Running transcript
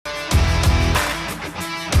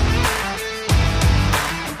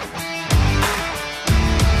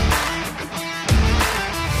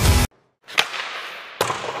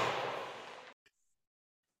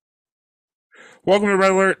Welcome to Red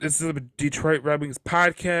Alert. This is a Detroit Red Wings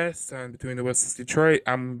podcast on Between the Whistles Detroit.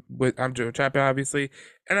 I'm Joe Chapman, obviously,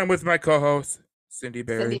 and I'm with my co-host Cindy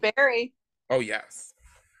Cindy Barry. Barry. Oh yes,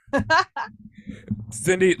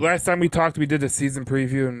 Cindy. Last time we talked, we did a season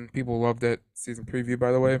preview, and people loved that season preview.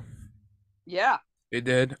 By the way, Yeah. they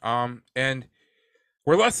did. And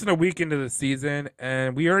we're less than a week into the season,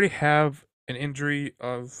 and we already have an injury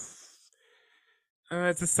of.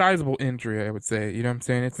 It's a sizable injury, I would say. You know what I'm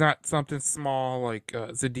saying? It's not something small like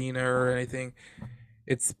Zadina or anything.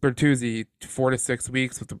 It's Bertuzzi, 4 to 6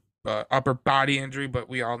 weeks with the upper body injury, but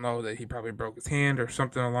we all know that he probably broke his hand or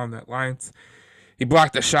something along that lines. He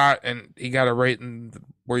blocked a shot and he got it right in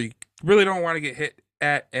where you really don't want to get hit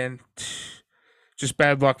at, and just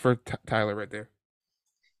bad luck for Tyler right there.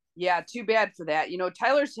 Yeah, too bad for that.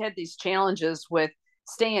 Tyler's had these challenges with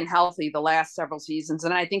staying healthy the last several seasons,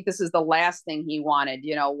 and I think this is the last thing he wanted,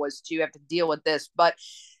 was to have to deal with this. But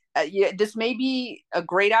yeah, this may be a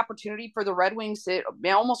great opportunity for the Red Wings. It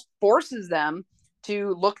almost forces them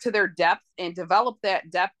to look to their depth and develop that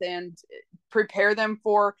depth and prepare them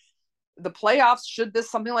for the playoffs should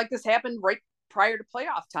this something like this happen right prior to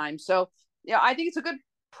playoff time. So, yeah, I think it's a good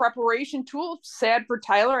preparation tool. Sad for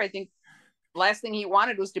Tyler. I think last thing he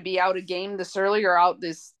wanted was to be out a game this early or out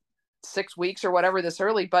this 6 weeks or whatever this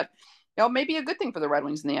early, but maybe a good thing for the Red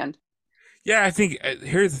Wings in the end. Yeah, I think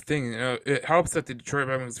here's the thing. It helps that the Detroit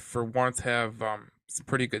Red Wings for once have some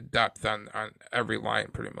pretty good depth on every line,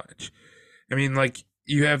 pretty much. I mean, like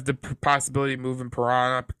you have the possibility of moving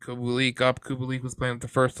Perron up, Kubalik up. Kubalik was playing with the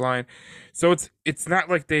first line, so it's not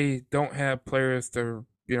like they don't have players to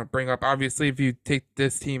bring up. Obviously, if you take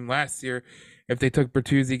this team last year, if they took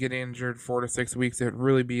Bertuzzi getting injured 4 to 6 weeks, it would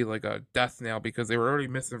really be like a death nail because they were already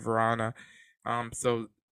missing Verana. So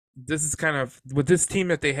this is kind of with this team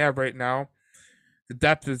that they have right now, the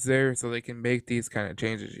depth is there, so they can make these kind of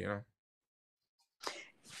changes.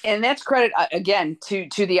 And that's credit again to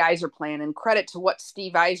the Iser plan and credit to what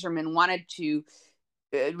Steve Eiserman wanted to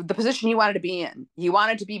the position he wanted to be in. He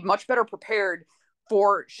wanted to be much better prepared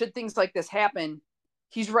for should things like this happen.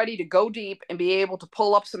 He's ready to go deep and be able to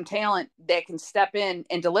pull up some talent that can step in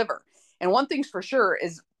and deliver. And one thing's for sure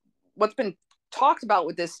is what's been talked about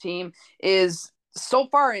with this team is so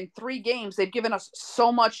far in 3 games, they've given us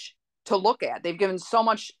so much to look at. They've given so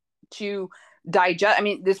much to digest. I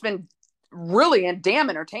mean, it's been really and damn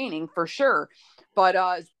entertaining for sure, but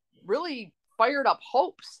really fired up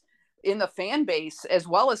hopes in the fan base as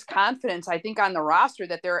well as confidence, I think, on the roster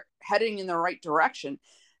that they're heading in the right direction.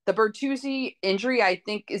 The Bertuzzi injury, I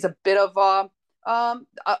think, is a bit of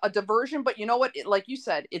a diversion, but you know what? Like you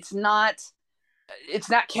said, it's not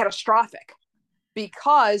catastrophic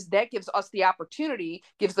because that gives us the opportunity,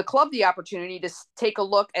 gives the club the opportunity to take a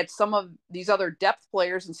look at some of these other depth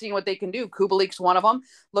players and seeing what they can do. Kubalik's one of them.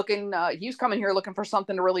 He's coming here looking for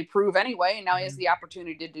something to really prove anyway, and now he has the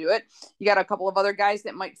opportunity to do it. You got a couple of other guys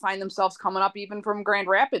that might find themselves coming up even from Grand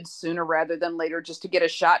Rapids sooner rather than later, just to get a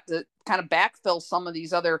shot to kind of backfill some of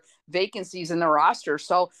these other vacancies in the roster.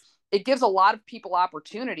 So it gives a lot of people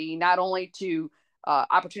opportunity, not only to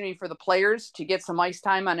opportunity for the players to get some ice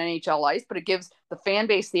time on NHL ice, but it gives the fan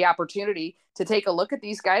base the opportunity to take a look at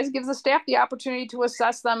these guys. It gives the staff the opportunity to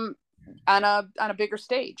assess them on a bigger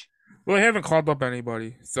stage. Well, they haven't called up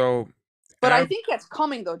anybody, so But I I think that's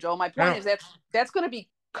coming, though, Joe. My I point don't. is that's going to be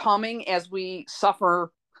coming as we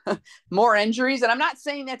suffer more injuries. And I'm not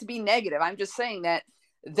saying that to be negative. I'm just saying that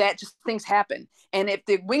just things happen. And if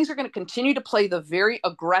the Wings are going to continue to play the very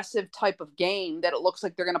aggressive type of game that it looks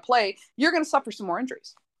like they're going to play, you're going to suffer some more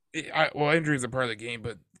injuries. Well, injuries are part of the game,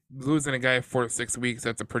 but losing a guy 4 to 6 weeks,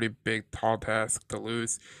 that's a pretty big, tall task to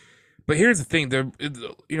lose. But here's the thing: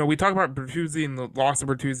 we talk about Bertuzzi, and the loss of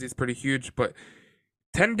Bertuzzi is pretty huge, but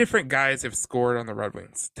 10 different guys have scored on the Red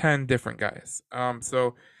Wings. 10 different guys.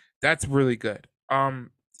 So that's really good.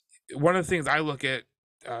 One of the things I look at,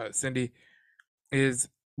 Cindy, is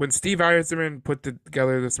when Steve Eiserman put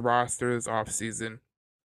together this roster this offseason,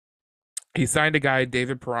 he signed a guy,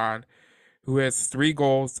 David Perron, who has 3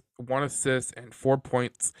 goals, 1 assist, and 4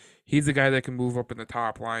 points. He's a guy that can move up in the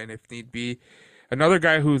top line if need be. Another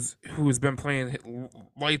guy who's been playing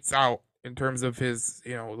lights out in terms of his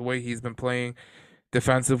the way he's been playing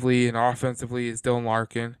defensively and offensively is Dylan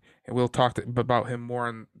Larkin, and we'll talk about him more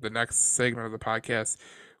in the next segment of the podcast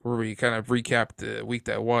where we kind of recap the week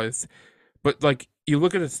that was. But like you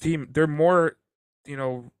look at this team, they're more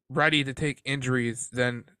ready to take injuries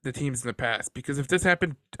than the teams in the past. Because if this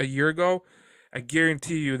happened a year ago, I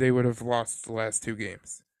guarantee you they would have lost the last 2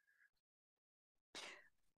 games.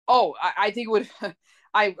 Oh, I think it would.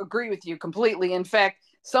 I agree with you completely. In fact,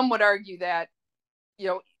 some would argue that you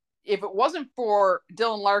know if it wasn't for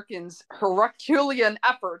Dylan Larkin's Herculean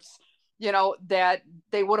efforts, that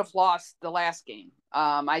they would have lost the last game.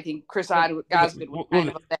 I think Chris Well, Osgood was kind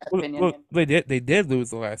of of that opinion. they did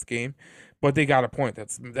lose the last game, but they got a point.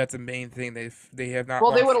 That's the main thing. They have not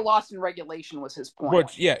Well, they would lost. have lost in regulation, was his point.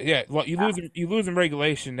 Which yeah. Well, you lose in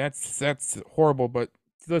regulation. That's horrible. But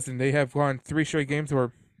listen, they have won 3 straight games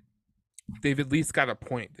where they've at least got a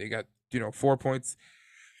point. They got 4 points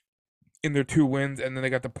in their 2 wins, and then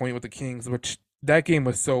they got the point with the Kings, which that game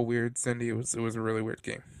was so weird, Cindy. It was a really weird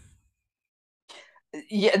game.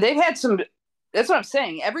 Yeah, they've had some. That's what I'm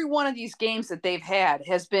saying. Every one of these games that they've had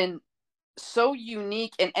has been so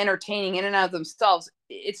unique and entertaining in and out of themselves.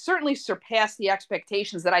 It certainly surpassed the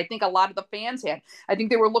expectations that I think a lot of the fans had. I think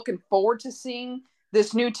they were looking forward to seeing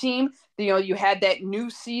this new team. You had that new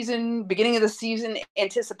season, beginning of the season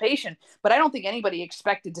anticipation, but I don't think anybody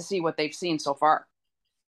expected to see what they've seen so far.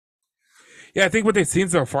 Yeah, I think what they've seen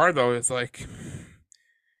so far though is like,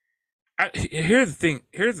 here's the thing.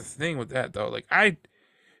 Here's the thing with that though. Like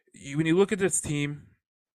when you look at this team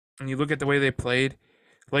and you look at the way they played,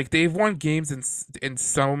 like they've won games in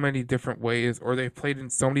so many different ways, or they've played in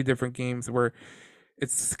so many different games where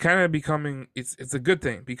it's kind of becoming it's a good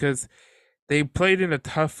thing because they played in a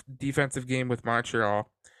tough defensive game with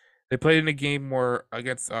Montreal. They played in a game where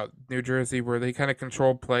against New Jersey where they kind of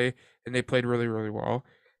controlled play and they played really really well.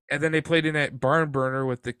 And then they played in that barn burner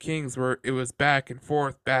with the Kings where it was back and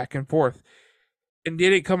forth. And they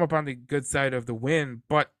didn't come up on the good side of the win,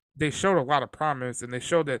 but they showed a lot of promise and they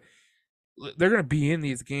showed that they're going to be in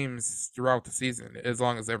these games throughout the season as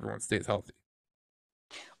long as everyone stays healthy.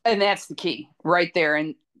 And that's the key right there.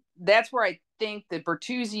 And that's where I think the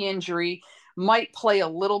Bertuzzi injury might play a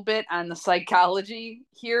little bit on the psychology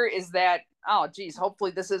here is that, oh, geez,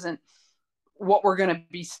 hopefully this isn't what we're going to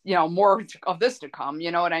be, more of this to come.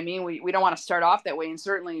 You know what I mean? We don't want to start off that way. And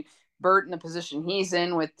certainly Bert in the position he's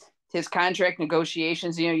in with his contract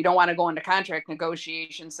negotiations, you don't want to go into contract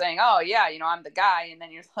negotiations saying, oh yeah, I'm the guy. And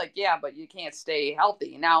then you're like, yeah, but you can't stay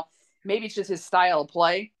healthy. Now, maybe it's just his style of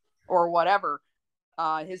play or whatever.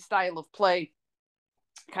 His style of play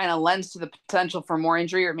kind of lends to the potential for more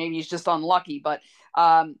injury, or maybe he's just unlucky, but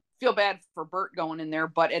feel bad for Bert going in there.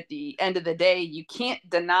 But at the end of the day, you can't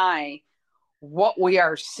deny what we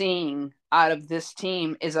are seeing out of this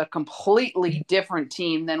team is a completely different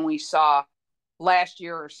team than we saw last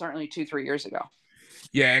year or certainly 2-3 years ago.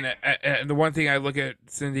 Yeah, and the one thing I look at,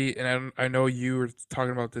 Cindy, and I know you were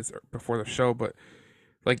talking about this before the show, but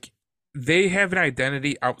like they have an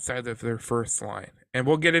identity outside of their first line, and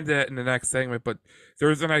we'll get into that in the next segment. But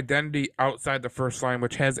there's an identity outside the first line,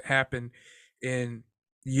 which hasn't happened in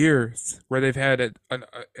years, where they've had a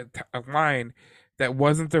line that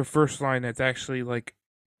wasn't their first line. That's actually like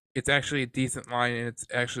it's actually a decent line, and it's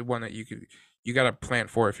actually one that you got to plan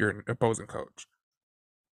for if you're an opposing coach.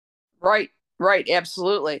 Right,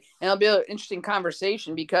 absolutely. And it'll be an interesting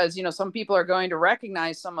conversation because, some people are going to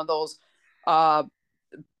recognize some of those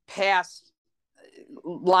past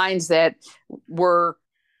lines that were,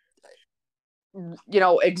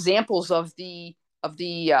 examples of the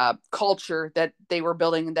culture that they were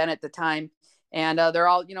building then at the time. And they're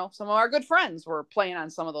all, some of our good friends were playing on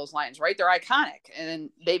some of those lines, right? They're iconic and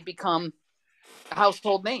they've become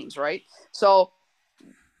household names, right? So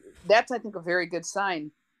that's, I think, a very good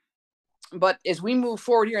sign. But as we move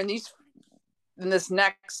forward here in this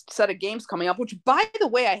next set of games coming up, which by the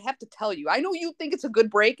way, I have to tell you, I know you think it's a good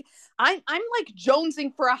break. I'm like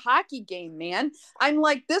jonesing for a hockey game, man. I'm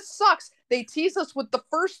like, this sucks. They tease us with the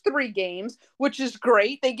first 3 games, which is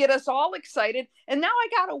great. They get us all excited. And now I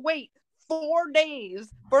gotta wait 4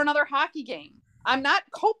 days for another hockey game. I'm not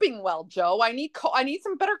coping well, Joe. I need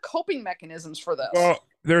some better coping mechanisms for this. Well,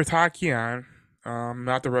 there's hockey on.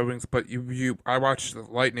 Not the Red Wings, but I watched the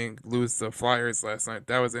Lightning lose the Flyers last night.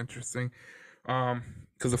 That was interesting.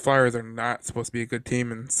 Because the Flyers are not supposed to be a good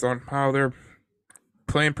team, and somehow they're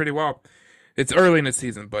playing pretty well. It's early in the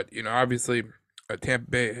season, but obviously, Tampa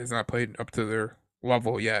Bay has not played up to their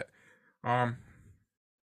level yet.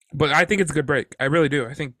 But I think it's a good break. I really do.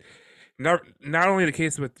 I think not only the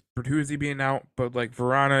case with Bertuzzi being out, but like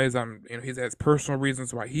Verana is on. He has personal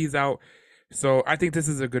reasons why he's out. So I think this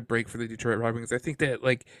is a good break for the Detroit Red Wings. I think that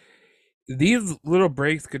like these little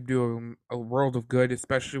breaks could do a world of good,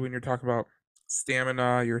 especially when you're talking about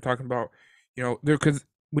stamina. You're talking about there because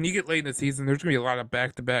when you get late in the season, there's gonna be a lot of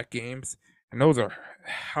back-to-back games, and those are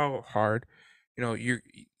hell hard. You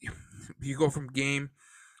go from game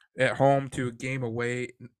at home to a game away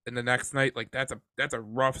in the next night. Like that's a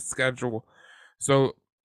rough schedule. So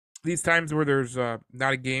these times where there's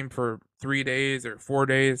not a game for 3 days or 4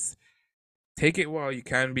 days, take it while you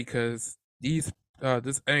can because these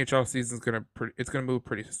this NHL season's it's gonna move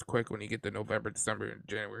pretty quick when you get to November, December, and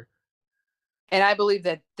January. And I believe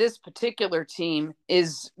that this particular team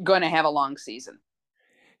is going to have a long season.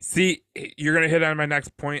 See, you're gonna hit on my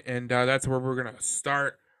next point, and that's where we're gonna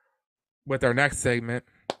start with our next segment,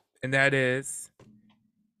 and that is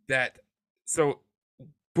that. So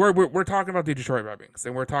we're talking about the Detroit Red Wings,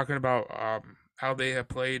 and we're talking about how they have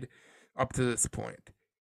played up to this point.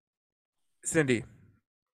 Cindy,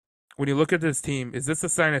 when you look at this team, is this a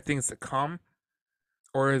sign of things to come,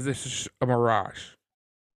 or is this just a mirage?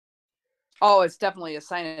 Oh, it's definitely a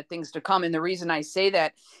sign of things to come. And the reason I say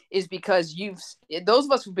that is because those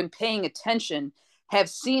of us who've been paying attention have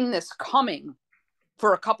seen this coming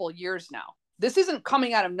for a couple of years now. This isn't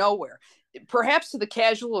coming out of nowhere. Perhaps to the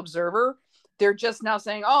casual observer, they're just now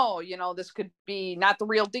saying, oh, this could be not the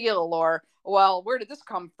real deal, or, well, where did this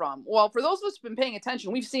come from? Well, for those of us who've been paying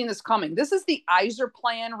attention, we've seen this coming. This is the Iser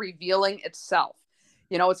plan revealing itself.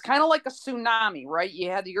 It's kind of like a tsunami, right?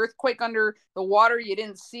 You had the earthquake under the water, you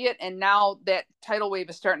didn't see it, and now that tidal wave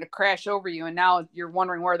is starting to crash over you, and now you're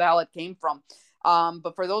wondering where the hell it came from.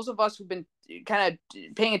 But for those of us who've been kind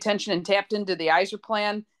of paying attention and tapped into the Iser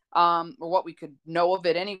plan, or what we could know of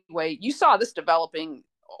it anyway, you saw this developing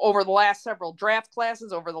over the last several draft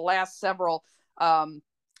classes, over the last several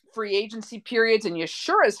free agency periods, and you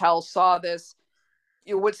sure as hell saw this.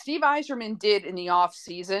 What Steve Yzerman did in the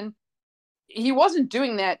offseason, he wasn't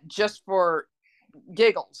doing that just for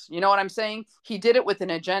giggles. You know what I'm saying? He did it with an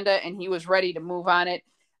agenda, and he was ready to move on it.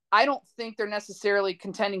 I don't think they're necessarily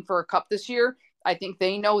contending for a cup this year. I think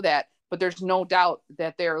they know that, but there's no doubt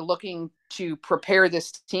that they're looking to prepare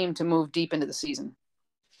this team to move deep into the season.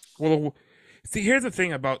 Well, see, here's the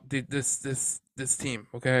thing about this team.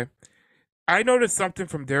 Okay, I noticed something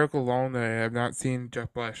from Derek Lalonde that I have not seen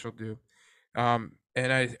Jeff Blashill do, and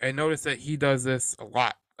I noticed that he does this a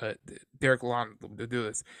lot. Derek Lalonde to do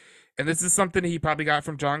this, and this is something he probably got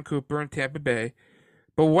from John Cooper in Tampa Bay.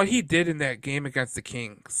 But what he did in that game against the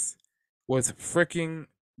Kings was freaking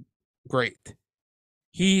great.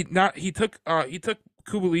 He took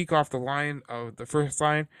Kubalik off the line of the first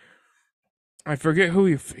line. I forget who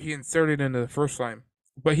he inserted into the first line,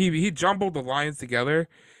 but he jumbled the lines together,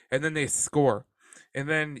 and then they score. And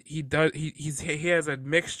then he has a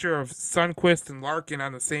mixture of Sundqvist and Larkin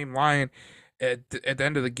on the same line at the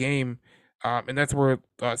end of the game, and that's where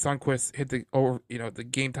Sundqvist hit the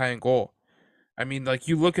game tying goal. I mean, like,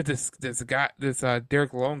 you look at this guy, this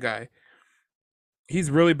Derek Lalonde guy.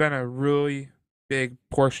 He's really been a really big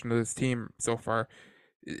portion of this team so far.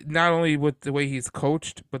 Not only with the way he's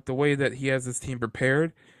coached, but the way that he has his team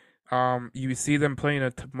prepared. You see them playing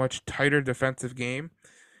a much tighter defensive game,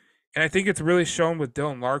 and I think it's really shown with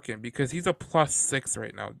Dylan Larkin, because he's a +6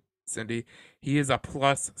 right now. Cindy, he is a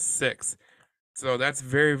 +6, so that's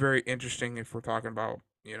very, very interesting if we're talking about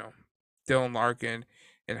Dylan Larkin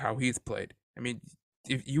and how he's played. I mean,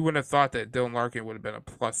 if you wouldn't have thought that Dylan Larkin would have been a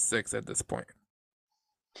 +6 at this point.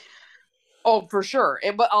 Oh, for sure.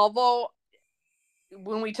 But although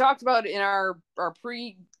when we talked about in our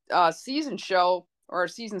pre-season show, or our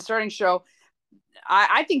season starting show,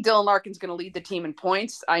 I think Dylan Larkin's going to lead the team in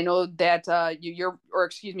points. I know that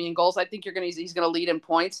in goals. I think he's going to lead in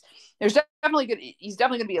points. He's definitely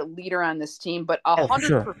going to be a leader on this team. But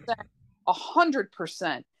 100%,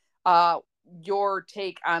 100%, your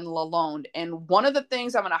take on Lalonde. And one of the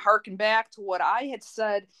things I'm going to harken back to what I had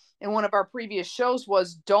said in one of our previous shows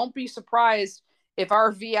was, don't be surprised if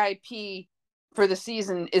our VIP for the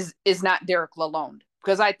season is not Derek Lalonde,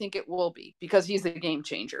 because I think it will be, because he's the game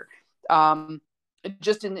changer.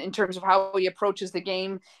 Just in terms of how he approaches the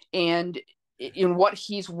game, and in what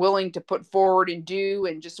he's willing to put forward and do,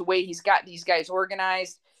 and just the way he's got these guys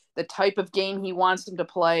organized, the type of game he wants them to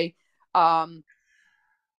play. That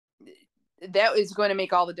is going to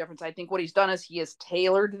make all the difference. I think what he's done is he has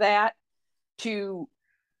tailored that to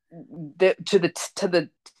the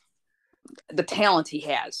talent he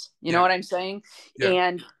has. You know what I'm saying? Yeah.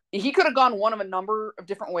 And he could have gone one of a number of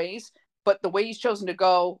different ways, but the way he's chosen to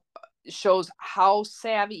go shows how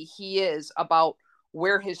savvy he is about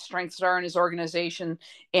where his strengths are in his organization,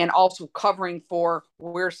 and also covering for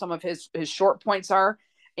where some of his short points are.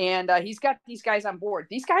 And he's got these guys on board.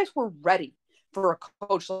 These guys were ready for a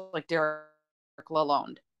coach like Derek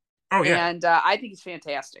Lalonde. Oh, yeah. And I think he's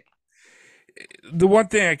fantastic. The one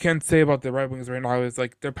thing I can say about the Red Wings right now is,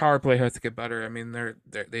 like, their power play has to get better. I mean,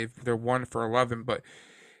 they're 1 for 11, but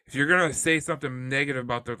if you're gonna say something negative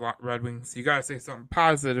about the Red Wings, you gotta say something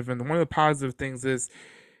positive. And one of the positive things is,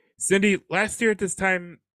 Cindy, last year at this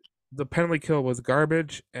time, the penalty kill was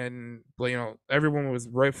garbage, and everyone was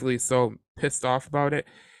rightfully so pissed off about it.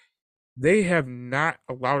 They have not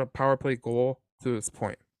allowed a power play goal to this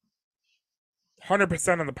point.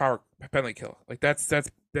 100% on the power penalty kill. Like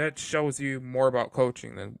that shows you more about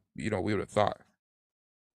coaching than we would have thought.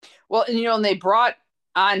 Well, and they brought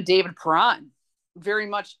on David Perron very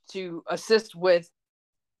much to assist with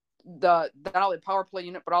the not only the power play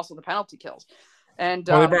unit but also the penalty kills. And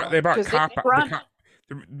Well, they brought because Cop.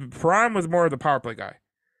 The Perron was more of the power play guy.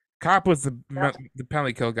 Cop was the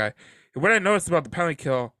penalty kill guy. And what I noticed about the penalty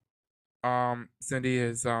kill, Cindy,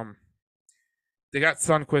 is they got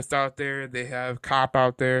Sunquist out there. They have Cop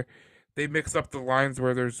out there. They mix up the lines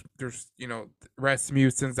where there's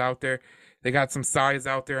Rasmussen's out there. They got some size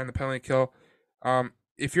out there on the penalty kill.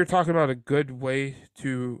 If you're talking about a good way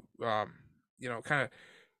to kind of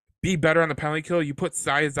be better on the penalty kill, you put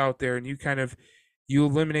size out there and you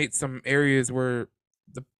eliminate some areas where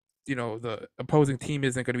the opposing team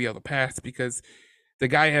isn't going to be able to pass because the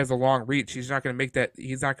guy has a long reach. He's not going to make that.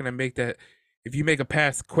 He's not going to make that. If you make a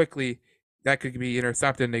pass quickly, that could be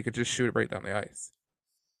intercepted and they could just shoot it right down the ice.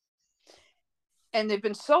 And they've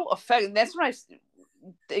been so effective. That's what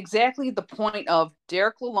exactly the point of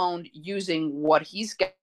Derek Lalonde using what he's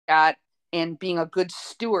got and being a good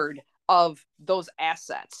steward of those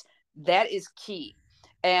assets. That is key.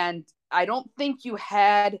 And I don't think you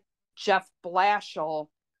had Jeff Blashill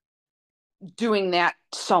doing that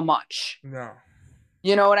so much. No.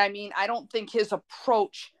 You know what I mean? I don't think his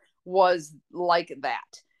approach was like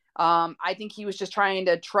that. I think he was just trying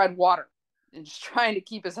to tread water and just trying to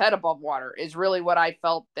keep his head above water is really what I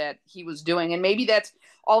felt that he was doing. And maybe that's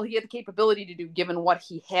all he had the capability to do given what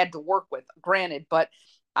he had to work with, granted. But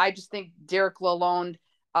I just think Derek Lalonde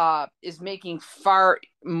is making far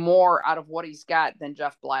more out of what he's got than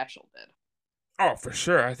Jeff Blashill did. Oh, for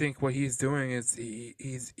sure. I think what he's doing is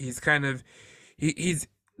he's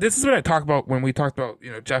this is what I talk about when we talked about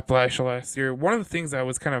Jeff Blashill last year. One of the things I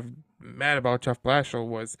was kind of mad about Jeff Blashill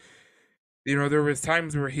was there was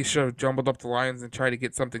times where he should have jumbled up the lines and tried to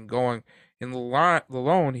get something going. In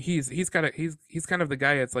Lalonde, he's kind of the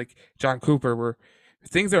guy that's like John Cooper, where if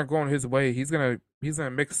things aren't going his way, he's gonna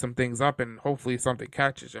mix some things up and hopefully something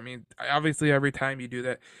catches. I mean, obviously every time you do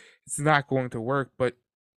that, it's not going to work, but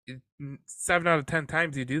 7 out of 10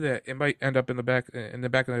 times you do that, it might end up in the back of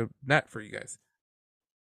the net for you guys.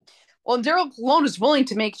 Well, and Derek Lalonde is willing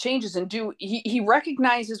to make changes and he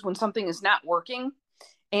recognizes when something is not working,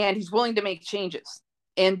 and he's willing to make changes.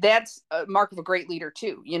 And that's a mark of a great leader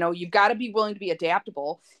too. You've got to be willing to be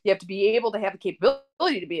adaptable. You have to be able to have the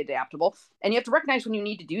capability to be adaptable, and you have to recognize when you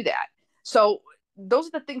need to do that. So those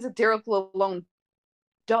are the things that Derek Lalonde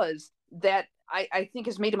does that I think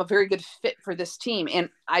has made him a very good fit for this team. And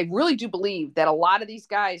I really do believe that a lot of these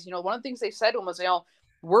guys, one of the things they said to him was,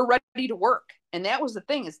 we're ready to work. And that was the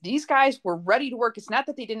thing, is these guys were ready to work. It's not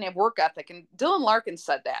that they didn't have work ethic. And Dylan Larkin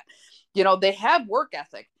said that, they have work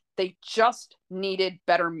ethic. They just needed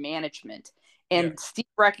better management. And Steve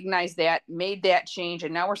recognized that, made that change.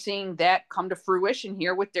 And now we're seeing that come to fruition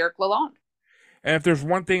here with Derek Lalonde. And if there's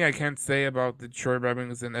one thing I can say about the Detroit Red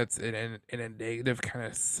Wings, and that's in a negative kind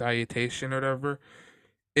of salutation or whatever,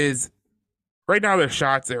 is right now their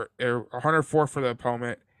shots are 104 for the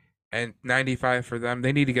opponent and 95 for them.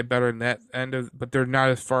 They need to get better in that end but they're not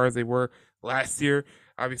as far as they were last year.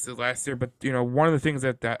 Obviously last year, but one of the things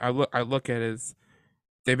that I look at is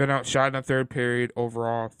they've been outshot in the third period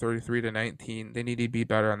overall, 33-19. They need to be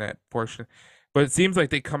better on that portion. But it seems like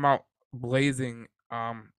they come out blazing,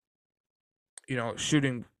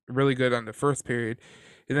 shooting really good on the first period,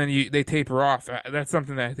 and then they taper off. That's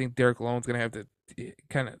something that I think Derek Lalonde's going to have to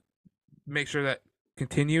kind of make sure that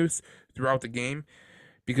continues throughout the game,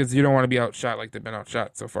 because you don't want to be outshot like they've been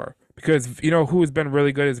outshot so far. Because who's been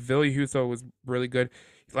really good is Ville Husso was really good.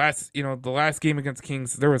 The last game against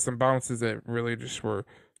Kings, there were some bounces that really just were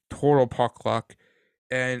total puck luck.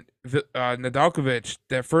 And Nedeljkovic,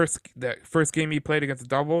 that first game he played against the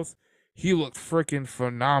Devils, he looked freaking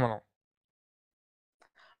phenomenal.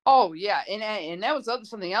 Oh yeah, and that was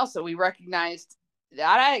something else that we recognized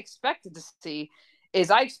that I expected to see is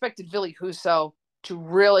I expected Ville Husso to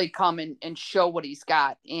really come and show what he's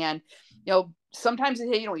got. And sometimes they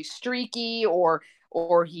say he's streaky or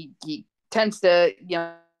he tends to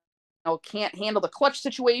can't handle the clutch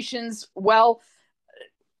situations well.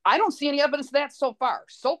 I don't see any evidence of that so far.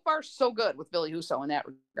 So far, so good with Ville Husso in that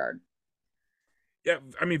regard. Yeah,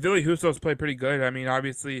 I mean, Ville Husso's played pretty good. I mean,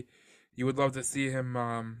 obviously, you would love to see him.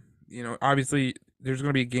 Obviously, there's going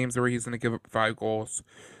to be games where he's going to give up 5 goals,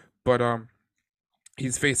 but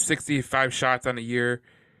he's faced 65 shots on a year.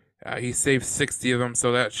 He saved 60 of them,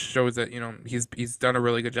 so that shows that he's done a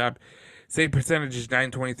really good job. Save percentage is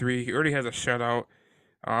 .923. He already has a shutout.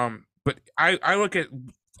 But I look at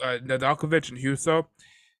Nedeljkovic and Husso.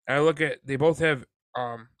 And I look at they both have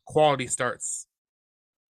quality starts.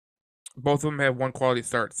 Both of them have one quality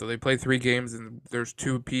start, so they play 3 games and there's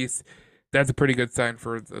 2 apiece. That's a pretty good sign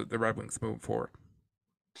for the Red Wings moving forward.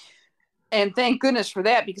 And thank goodness for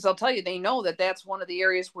that, because I'll tell you, they know that that's one of the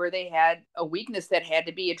areas where they had a weakness that had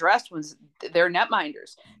to be addressed was their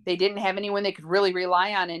netminders. They didn't have anyone they could really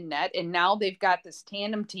rely on in net, and now they've got this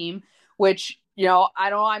tandem team, which, I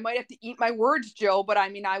don't know, I might have to eat my words, Joe, but I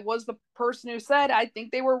mean, I was the person who said I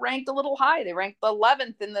think they were ranked a little high. They ranked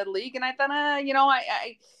 11th in the league, and I thought,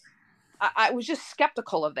 I was just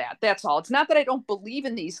skeptical of that. That's all. It's not that I don't believe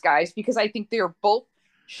in these guys, because I think they're both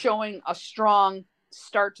showing a strong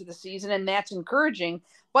start to the season, and that's encouraging.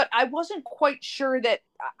 But I wasn't quite sure that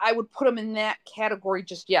I would put them in that category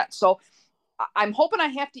just yet. So I'm hoping I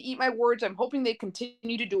have to eat my words. I'm hoping they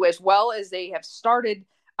continue to do as well as they have started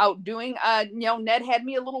out doing. Ned had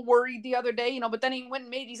me a little worried the other day, but then he went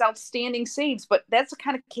and made these outstanding saves. But that's the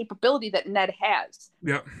kind of capability that Ned has.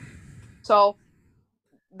 Yeah. So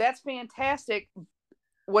that's fantastic.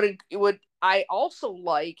 What I also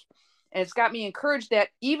like, and it's got me encouraged, that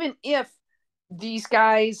even if these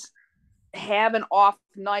guys have an off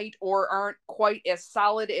night or aren't quite as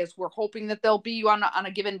solid as we're hoping that they'll be on a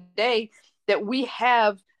given day, that we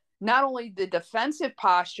have not only the defensive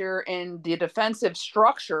posture and the defensive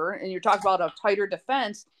structure, and you're talking about a tighter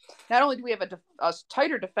defense, not only do we have a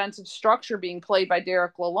tighter defensive structure being played by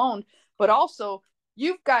Derek Lalonde, but also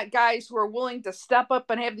you've got guys who are willing to step up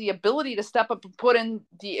and have the ability to step up and put in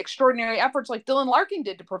the extraordinary efforts like Dylan Larkin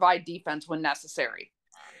did to provide defense when necessary.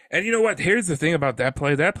 And you know what? Here's the thing about that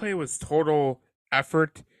play. That play was total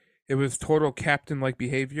effort. It was total captain like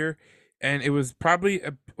behavior. And it was probably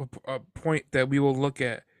a point that we will look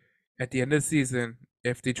at the end of the season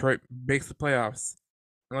if Detroit makes the playoffs.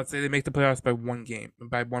 And let's say they make the playoffs by 1 game,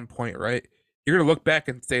 by 1 point, right? You're going to look back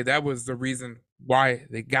and say that was the reason why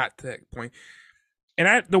they got to that point.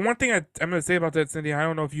 And the one thing I'm going to say about that, Cindy, I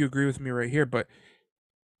don't know if you agree with me right here, but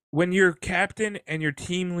when your captain and your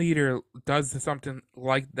team leader does something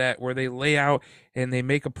like that where they lay out and they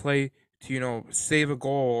make a play to save a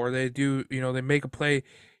goal, or they do they make a play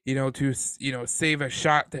to save a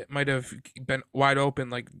shot that might have been wide open,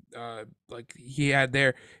 like he had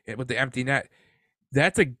there with the empty net.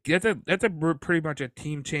 That's a pretty much a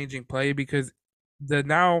team changing play, because the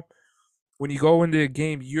now when you go into a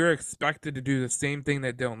game, you're expected to do the same thing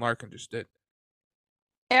that Dylan Larkin just did.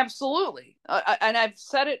 Absolutely. And I've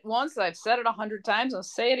said it once, I've said it 100 times, I'll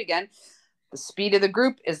say it again. The speed of the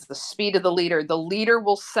group is the speed of the leader. The leader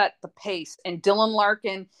will set the pace. And Dylan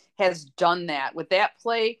Larkin has done that. With that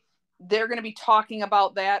play, they're going to be talking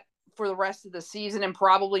about that for the rest of the season and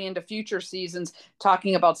probably into future seasons,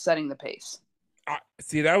 talking about setting the pace.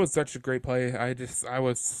 See, that was such a great play. I was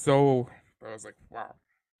like, wow.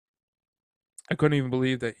 I couldn't even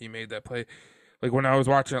believe that he made that play. Like when I was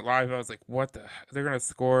watching it live, I was like, "What the? They're gonna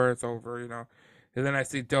score! It's over!" And then I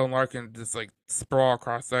see Dylan Larkin just like sprawl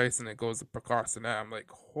across the ice, and it goes across the net. I'm like,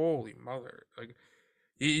 "Holy mother!" Like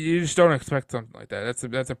you just don't expect something like that.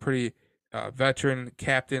 That's a pretty veteran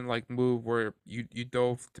captain like move where you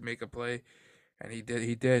dove to make a play, and he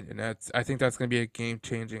did, and I think that's gonna be a game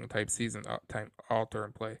changing type season time alter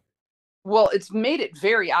and play. Well, it's made it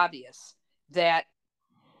very obvious that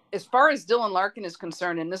as far as Dylan Larkin is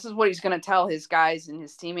concerned, and this is what he's going to tell his guys and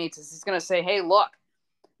his teammates, is he's going to say, hey, look,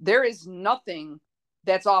 there is nothing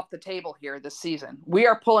that's off the table here this season. We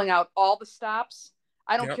are pulling out all the stops.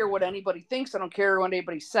 I don't Yep. care what anybody thinks. I don't care what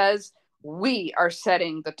anybody says. We are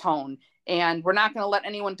setting the tone, and we're not going to let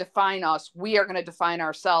anyone define us. We are going to define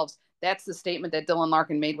ourselves. That's the statement that Dylan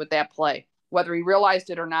Larkin made with that play. Whether he realized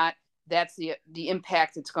it or not, that's the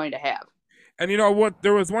impact it's going to have. And you know what?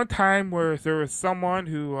 There was one time where there was someone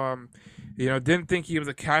who, didn't think he was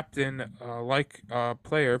a captain,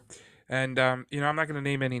 player, and I'm not gonna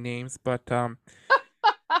name any names, but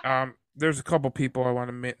there's a couple people I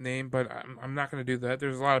want to name, but I'm not gonna do that.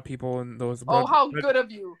 There's a lot of people in those Oh, how good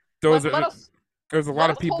of you. those Let us there's a lot let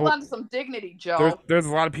of us hold people on to some dignity, there's Joe. there's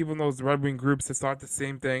a lot of people in those Red Wing groups that thought the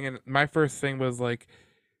same thing, and my first thing was like,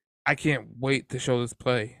 I can't wait to show this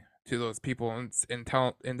play to those people and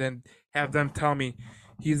then have them tell me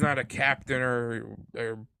he's not a captain or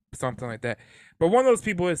something like that. But one of those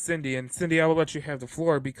people is Cindy, and Cindy, I will let you have the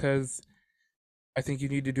floor because I think you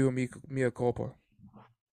need to do a mea culpa.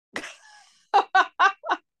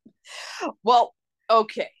 Well,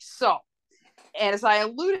 okay. So, and as I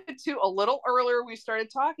alluded to a little earlier, we started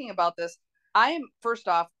talking about this. I am, first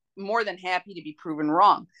off, more than happy to be proven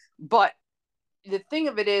wrong. But the thing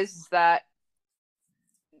of it is that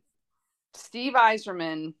Steve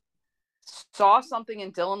Yzerman saw something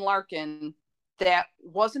in Dylan Larkin that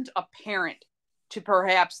wasn't apparent to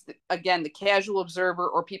perhaps, again, the casual observer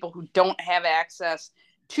or people who don't have access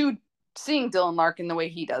to seeing Dylan Larkin the way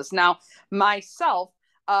he does. Now, myself,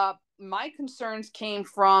 my concerns came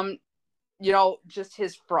from, just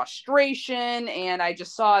his frustration. And I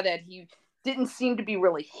just saw that he didn't seem to be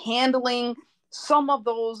really handling some of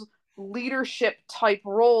those leadership type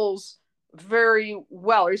roles very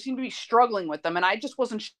well, or he seemed to be struggling with them. And I just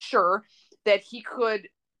wasn't sure that he could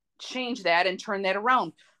change that and turn that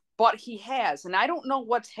around. But he has. And I don't know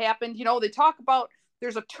what's happened. They talk about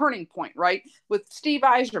there's a turning point, right? With Steve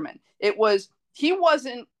Yzerman. He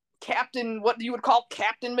wasn't captain, what you would call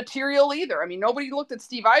captain material either. I mean, nobody looked at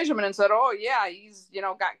Steve Yzerman and said, oh yeah, he's,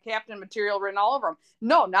 got captain material written all over him.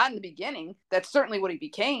 No, not in the beginning. That's certainly what he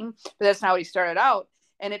became, but that's not how he started out.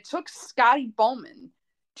 And it took Scotty Bowman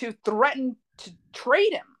to threaten to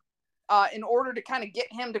trade him in order to kind of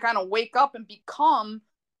get him to kind of wake up and become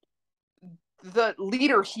the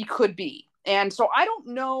leader he could be. And so I don't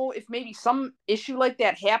know if maybe some issue like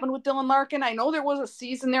that happened with Dylan Larkin. I know there was a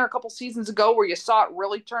season there a couple seasons ago where you saw it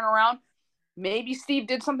really turn around. Maybe Steve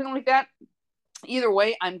did something like that. Either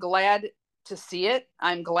way, I'm glad to see it.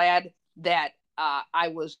 I'm glad that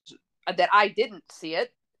I didn't see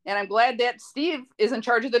it. And I'm glad that Steve is in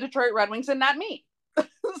charge of the Detroit Red Wings and not me.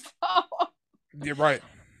 So, you're right.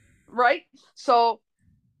 Right? So,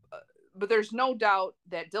 but there's no doubt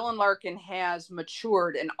that Dylan Larkin has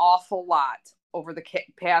matured an awful lot over the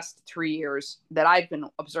past 3 years that I've been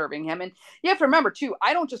observing him. And you have to remember, too,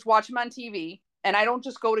 I don't just watch him on TV, and I don't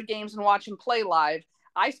just go to games and watch him play live.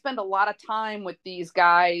 I spend a lot of time with these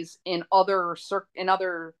guys in other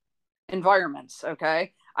environments,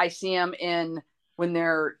 okay? I see them when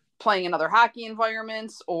they're playing in other hockey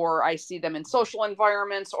environments, or I see them in social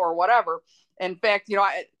environments or whatever. In fact,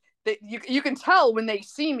 you can tell when they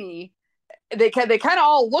see me, they kind of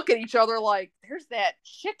all look at each other like, there's that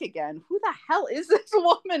chick again. Who the hell is this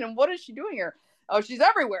woman and what is she doing here? Oh, she's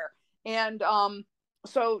everywhere. And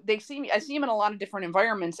so they see me. I see them in a lot of different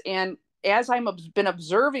environments. And as I've been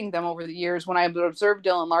observing them over the years, when I've observed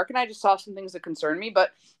Dylan Larkin, I just saw some things that concern me.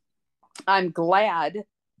 But I'm glad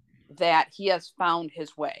that he has found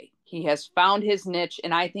his way. He has found his niche,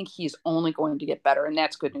 and I think he's only going to get better. And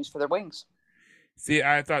that's good news for their Wings. See,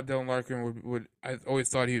 I thought Dylan Larkin would I always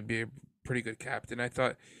thought he would be a pretty good captain. I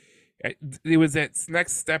thought it was that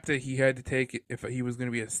next step that he had to take if he was going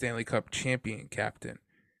to be a Stanley Cup champion captain.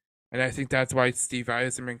 And I think that's why Steve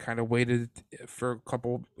Yzerman kind of waited for a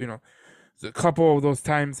couple of those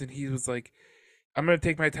times, and he was like, I'm going to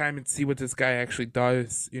take my time and see what this guy actually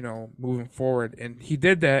does, moving forward. And he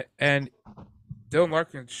did that, and Dylan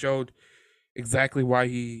Larkin showed exactly why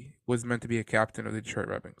he was meant to be a captain of the Detroit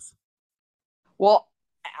Red Wings. Well,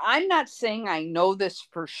 I'm not saying I know this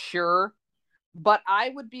for sure, but I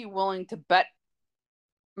would be willing to bet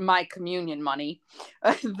my communion money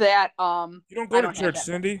that You don't go to church,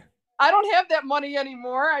 Cindy. I don't have that money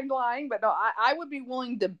anymore. I'm lying, but no, I would be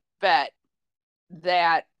willing to bet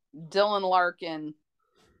that Dylan Larkin,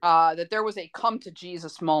 that there was a come to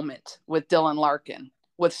Jesus moment with Dylan Larkin,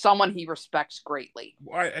 with someone he respects greatly.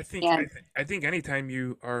 Well, I think anytime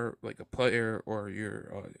you are like a player or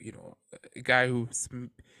you're a guy who's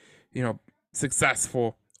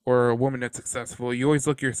successful, or a woman that's successful, you always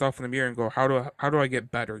look yourself in the mirror and go, how do I get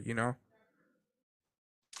better?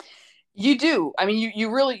 You do. I mean,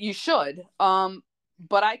 you should.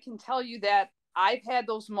 But I can tell you that I've had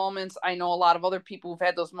those moments. I know a lot of other people who've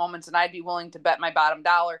had those moments, and I'd be willing to bet my bottom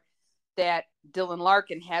dollar that Dylan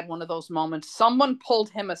Larkin had one of those moments. Someone pulled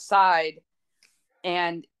him aside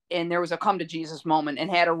and there was a come to Jesus moment, and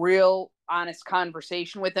had a real honest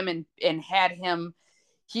conversation with him, and had him,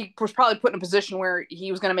 he was probably put in a position where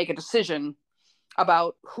he was going to make a decision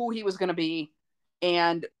about who he was going to be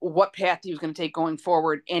and what path he was going to take going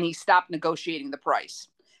forward. And he stopped negotiating the price.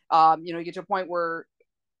 You get to a point where,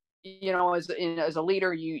 as a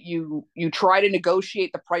leader, you try to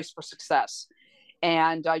negotiate the price for success.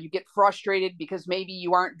 And you get frustrated because maybe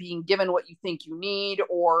you aren't being given what you think you need,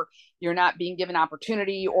 or you're not being given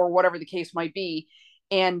opportunity, or whatever the case might be.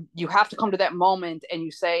 And you have to come to that moment and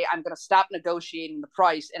you say, I'm going to stop negotiating the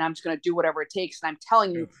price, and I'm just going to do whatever it takes. And I'm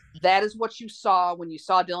telling you, that is what you saw when you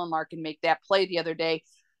saw Dylan Larkin make that play the other day.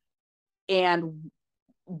 And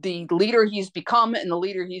the leader he's become, and the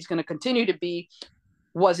leader he's going to continue to be,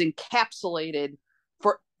 was encapsulated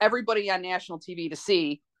for everybody on national TV to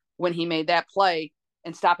see when he made that play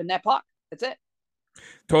and stopping that puck. That's it.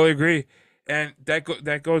 Totally agree. And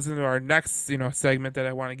that goes into our next, segment that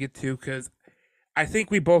I want to get to, because I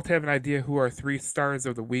think we both have an idea who our 3 stars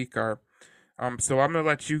of the week are. So I'm going to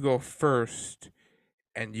let you go first,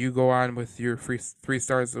 and you go on with your 3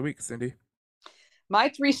 stars of the week, Cindy. My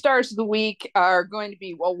 3 stars of the week are going to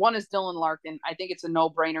be, well, one is Dylan Larkin. I think it's a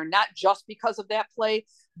no-brainer, not just because of that play,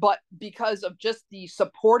 but because of just the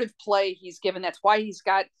supportive play he's given. That's why he's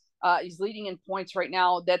leading in points right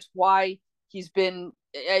now. That's why he's been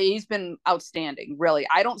outstanding, really.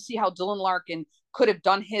 I don't see how Dylan Larkin could have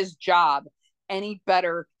done his job any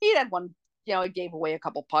better. He had one, he gave away a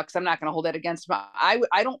couple pucks. I'm not going to hold that against him.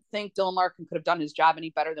 I don't think Dylan Larkin could have done his job any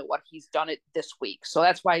better than what he's done it this week. So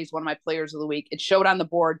that's why he's one of my players of the week. It showed on the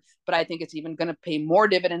board, but I think it's even going to pay more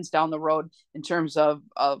dividends down the road in terms of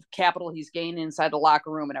capital he's gained inside the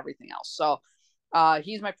locker room and everything else. So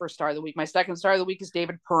he's my first star of the week. My second star of the week is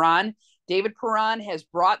David Perron. David Perron has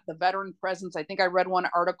brought the veteran presence. I think I read one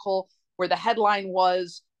article where the headline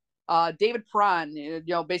was David Perron,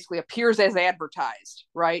 basically appears as advertised,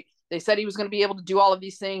 right? They said he was going to be able to do all of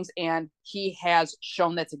these things, and he has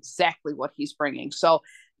shown that's exactly what he's bringing. So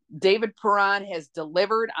David Perron has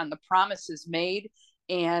delivered on the promises made,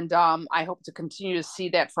 and I hope to continue to see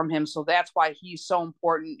that from him. So that's why he's so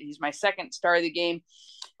important. He's my second star of the game,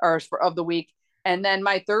 or of the week. And then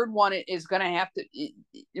my third one is going to have to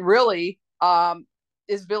really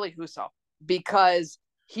is Billy Husso, because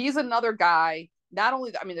he's another guy. Not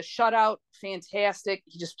only, the shutout, fantastic.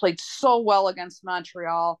 He just played so well against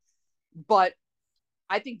Montreal. But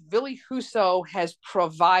I think Billy Husso has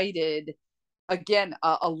provided, again,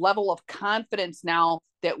 a level of confidence now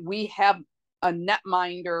that we have a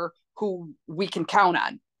netminder who we can count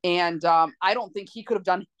on. And I don't think he could have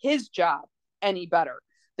done his job any better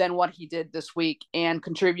than what he did this week, and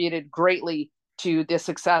contributed greatly to the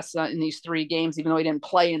success in these 3 games, even though he didn't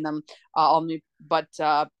play in them. But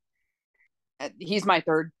he's my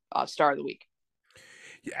third star of the week.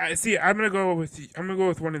 Yeah, see, I'm gonna go with two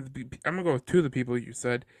of the people you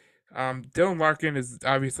said. Dylan Larkin is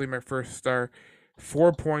obviously my first star.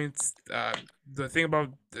 4 points. The thing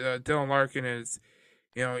about Dylan Larkin is,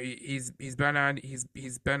 he's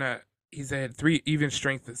had 3 even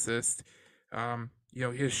strength assists.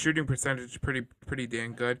 His shooting percentage is pretty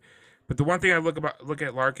dang good. But the one thing I look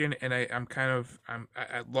at Larkin, and I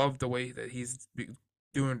love the way that he's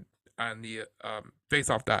doing on the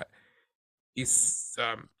face-off dot. He's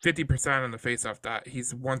 50% on the face-off dot.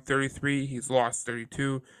 He's won 33. He's lost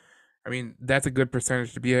 32. I mean, that's a good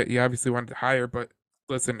percentage to be at. You obviously wanted higher, but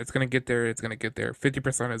listen, it's gonna get there. It's gonna get there.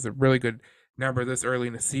 50% is a really good number this early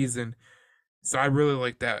in the season. So I really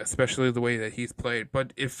like that, especially the way that he's played.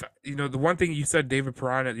 But if the one thing you said, David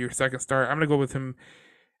Perron at your second star, I'm gonna go with him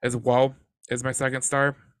as well as my second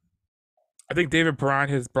star. I think David Perron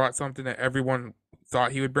has brought something that everyone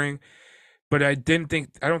thought he would bring, but I don't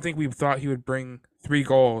think we thought he would bring 3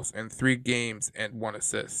 goals and 3 games and 1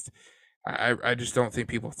 assist. I just don't think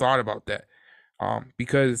people thought about that.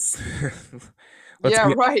 Because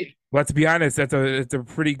let's be honest, it's a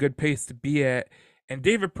pretty good pace to be at. And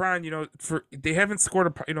David Perron, they haven't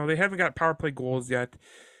scored they haven't got power play goals yet.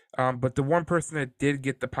 But the one person that did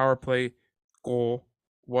get the power play goal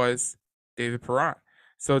was David Perron.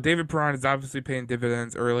 So David Perron is obviously paying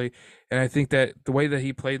dividends early, and I think that the way that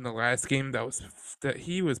he played in the last game, that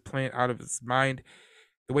he was playing out of his mind.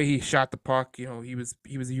 The way he shot the puck, he was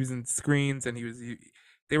using screens, and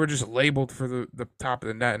they were just labeled for the top of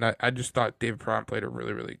the net, and I just thought David Perron played a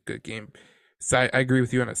really, really good game. So I agree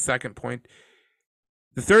with you on a second point.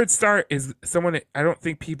 The third star is someone that I don't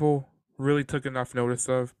think people really took enough notice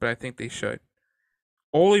of, but I think they should.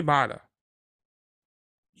 Ole Mata.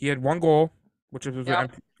 He had 1 goal, which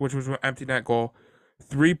was an empty net goal,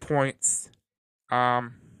 3 points, 3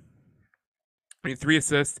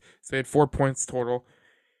 assists, so he had 4 points total.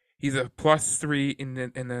 He's a +3 in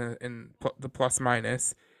the plus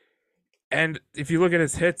minus. And if you look at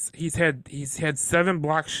his hits, he's had 7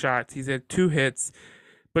 blocked shots. He's had 2 hits,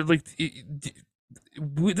 but this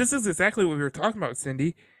is exactly what we were talking about,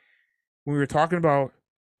 Cindy. When we were talking about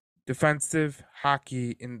defensive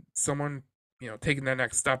hockey and someone taking that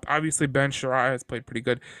next step. Obviously, Ben Sherratt has played pretty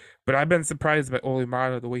good, but I've been surprised by Ole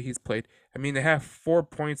Mata, the way he's played. I mean, they have 4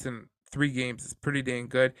 points in 3 games. It's pretty dang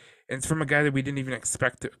good, and it's from a guy that we didn't even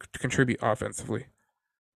expect to contribute offensively.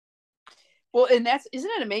 Well, and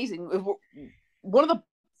isn't it amazing? One of the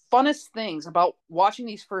funnest things about watching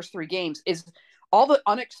these first 3 games is all the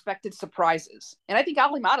unexpected surprises, and I think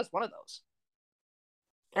Ole Mata is one of those.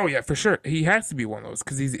 Oh yeah, for sure. He has to be one of those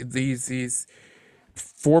because he's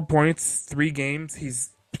 4 points, 3 games.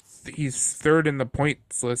 He's third in the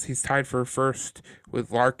points list. He's tied for first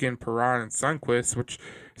with Larkin, Perron, and Sundqvist, which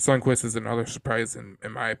Sundqvist is another surprise in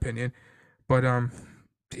my opinion. But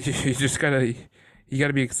you just gotta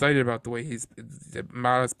be excited about the way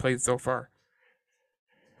Mata's played so far.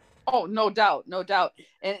 Oh, no doubt, no doubt.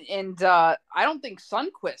 And I don't think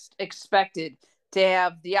Sundqvist expected to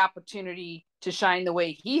have the opportunity to shine the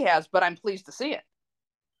way he has, but I'm pleased to see it.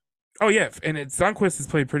 Oh yeah, and Sundqvist has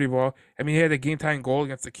played pretty well. I mean, he had a game time goal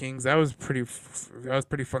against the Kings. That was pretty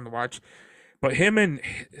fun to watch. But him and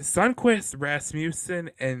Sundqvist,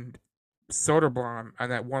 Rasmussen, and Soderblom on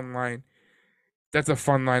that one line, that's a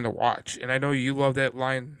fun line to watch. And I know you love that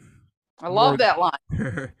line I more. love that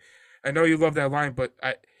line. I know you love that line, but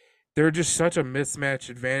they're just such a mismatch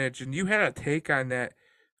advantage. And you had a take on that.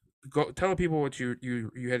 Go tell people what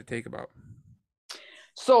you had a take about.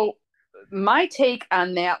 So my take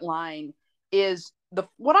on that line is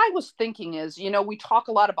what I was thinking is, we talk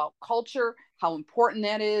a lot about culture, how important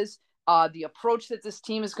that is, the approach that this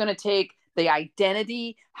team is going to take, the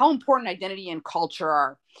identity, how important identity and culture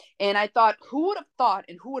are. And I thought, who would have thought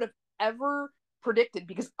and who would have ever predicted,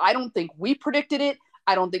 because I don't think we predicted it.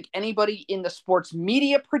 I don't think anybody in the sports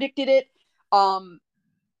media predicted it.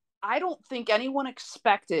 I don't think anyone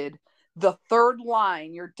expected the third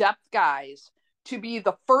line, your depth guys, to be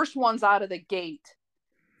the first ones out of the gate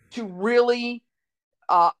to really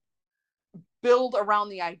build around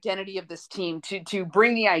the identity of this team, to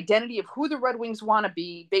bring the identity of who the Red Wings want to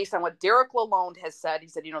be based on what Derek Lalonde has said. He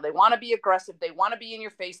said, they want to be aggressive. They want to be in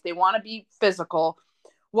your face. They want to be physical.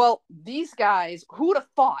 Well, these guys, who would have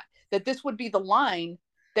thought that this would be the line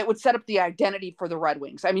that would set up the identity for the Red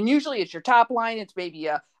Wings? I mean, usually it's your top line. It's maybe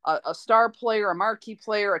a star player, a marquee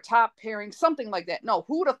player, a top pairing, something like that. No,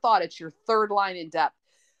 who would have thought it's your third line in depth?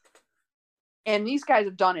 And these guys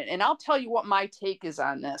have done it. And I'll tell you what my take is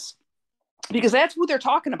on this, because that's what they're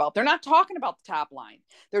talking about. They're not talking about the top line.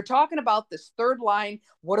 They're talking about this third line.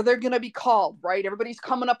 What are they going to be called, right? Everybody's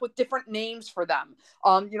coming up with different names for them.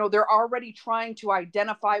 They're already trying to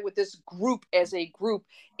identify with this group as a group.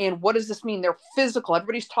 And what does this mean? They're physical.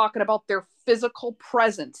 Everybody's talking about their physical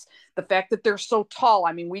presence, the fact that they're so tall.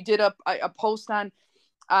 I mean, we did a post on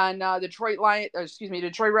Detroit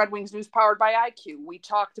Red Wings News powered by IQ. We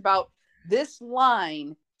talked about this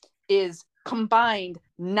line is combined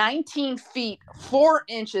 19 feet, 4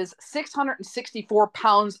 inches, 664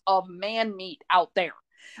 pounds of man meat out there.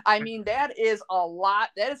 I mean, that is a lot.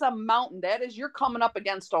 That is a mountain. That is, you're coming up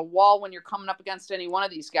against a wall when you're coming up against any one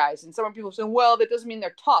of these guys. And some people say, well, that doesn't mean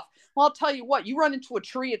they're tough. Well, I'll tell you what, you run into a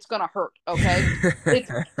tree, it's going to hurt. Okay.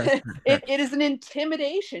 It is an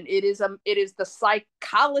intimidation. It is the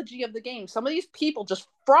psychology of the game. Some of these people just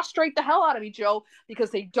frustrate the hell out of me, Joe,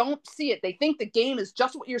 because they don't see it. They think the game is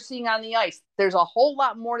just what you're seeing on the ice. There's a whole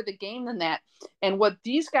lot more to the game than that. And what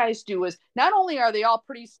these guys do is, not only are they all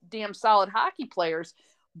pretty damn solid hockey players,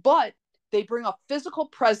 but they bring a physical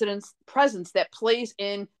presence that plays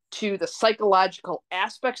into the psychological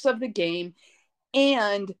aspects of the game.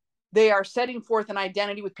 And they are setting forth an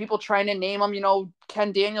identity with people trying to name them.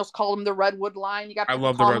 Ken Daniels called them the Redwood line. You got I people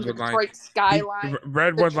love the calling them the Redwood line. Detroit Skyline,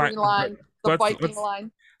 Redwood the Tree line, the Viking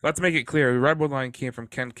line. Let's make it clear. The Redwood line came from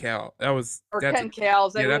Ken Cal. Ken Cal.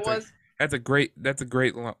 Is that who it was? That's a great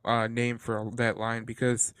name for that line,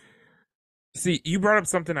 because see, you brought up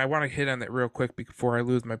something I want to hit on that real quick before I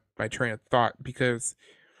lose my train of thought, because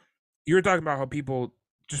you were talking about how people,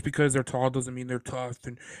 just because they're tall doesn't mean they're tough,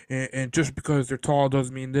 and just because they're tall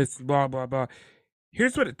doesn't mean this, blah blah blah.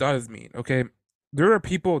 Here's what it does mean, okay? There are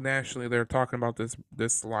people nationally that are talking about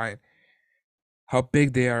this line, how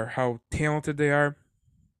big they are, how talented they are,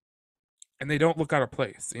 and they don't look out of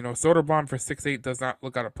place. Soderblom for 6'8" does not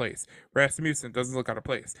look out of place. Rasmussen doesn't look out of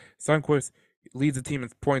place. Sundqvist leads the team in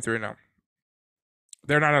points right now.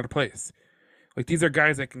 They're not out of place. Like, these are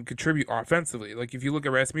guys that can contribute offensively. Like, if you look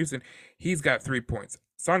at Rasmussen, he's got 3 points.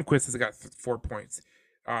 Sundqvist has got 4 points.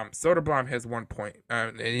 Soderblom has 1 point,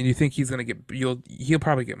 and you think he's gonna he'll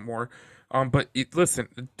probably get more. But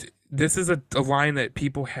listen, this is a line that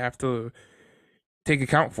people have to take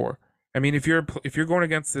account for. I mean, if you're going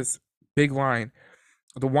against this big line,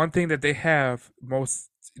 the one thing that they have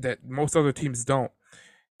that most other teams don't,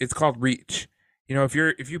 it's called reach.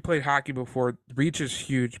 If you played hockey before, reach is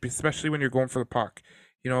huge, especially when you're going for the puck.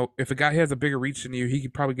 If a guy has a bigger reach than you, he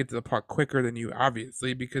could probably get to the puck quicker than you,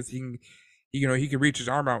 obviously, because he can reach his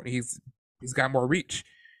arm out, and he's got more reach.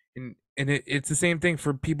 And it's the same thing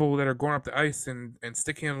for people that are going up the ice and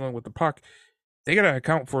stick handling with the puck. They gotta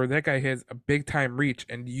account for that guy has a big time reach,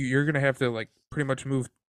 and you're gonna have to, like, pretty much move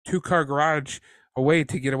 2-car garage away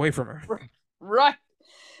to get away from him.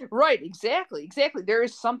 Right, exactly. There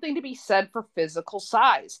is something to be said for physical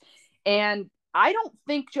size. And I don't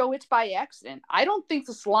think, Joe, it's by accident. I don't think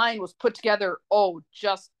this line was put together,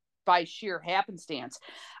 just by sheer happenstance.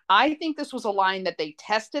 I think this was a line that they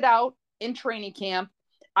tested out in training camp.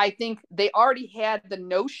 I think they already had the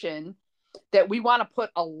notion that we want to put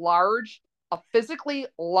a large a physically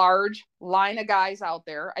large line of guys out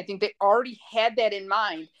there. I think they already had that in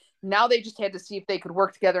mind. Now they just had to see if they could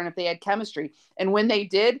work together and if they had chemistry. And when they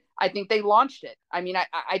did, I think they launched it. I mean,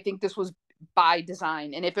 I think this was by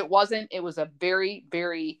design. And if it wasn't, it was a very,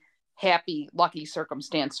 very happy, lucky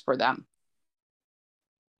circumstance for them.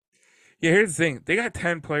 Yeah, here's the thing. They got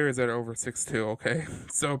 10 players that are over 6'2", okay?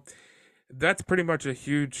 So that's pretty much a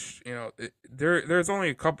huge, there's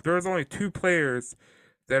only two players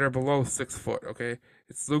that are below 6 foot, okay?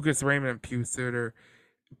 It's Lucas Raymond and Pew Sitter.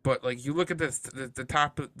 But like you look at this, the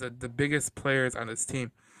top, the biggest players on this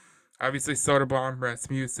team. Obviously, Soderblom,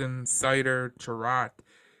 Rasmussen, Sider, Chirot,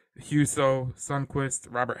 Huso, Sundquist,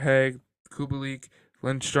 Robert Hagg, Kubalik,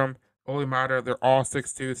 Lindstrom, Olimata. They're all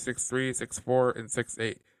 6'2", 6'3", 6'4", and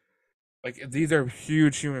 6'8". Like these are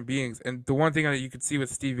huge human beings. And the one thing that you can see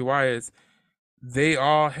with Stevie Y is they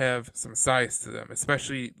all have some size to them,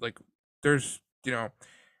 especially like there's, I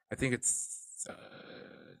think it's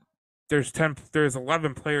there's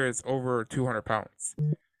 11 players over 200 pounds.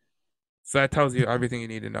 So that tells you everything you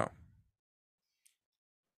need to know.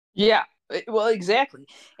 Yeah, well, exactly.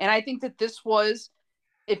 And I think that this was,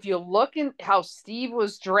 if you look at how Steve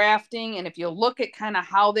was drafting, and if you look at kind of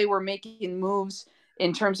how they were making moves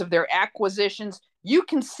in terms of their acquisitions, you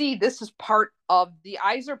can see this is part of the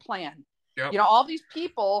Iser plan. Yep. All these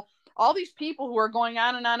people who are going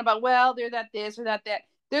on and on about, well, they're that this or that.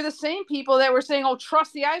 They're the same people that were saying, oh,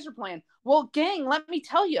 trust the Iser plan. Well, gang, let me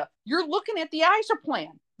tell you, you're looking at the Iser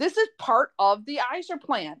plan. This is part of the Iser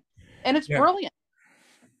plan, and it's brilliant.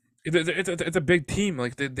 It's a big team.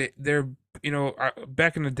 Like they're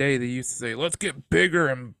back in the day they used to say, let's get bigger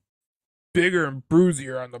and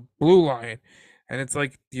bruisier on the blue line, and it's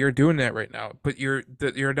like you're doing that right now, but you're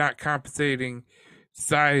not compensating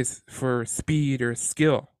size for speed or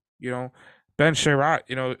skill. Ben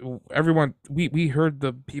Sherratt, everyone we heard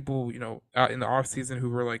the people out in the off season who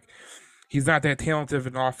were like, he's not that talented of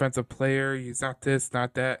an offensive player. He's not this,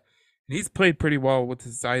 not that. And he's played pretty well with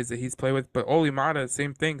the size that he's played with. But Olimata,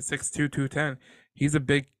 same thing, 6'2", 210. He's a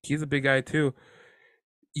big guy too.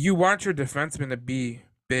 You want your defensemen to be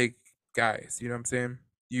big guys. You know what I'm saying?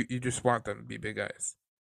 You just want them to be big guys.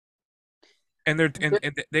 And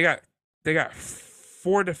they got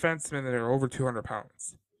four defensemen that are over 200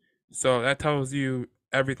 pounds. So that tells you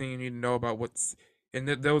everything you need to know about what's. And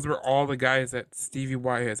those were all the guys that Stevie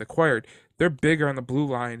Y has acquired. They're bigger on the blue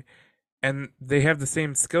line, and they have the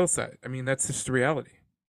same skill set. I mean, that's just the reality.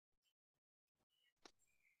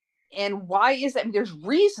 And why is that? I mean, there's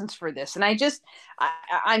reasons for this, and I'm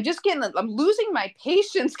losing my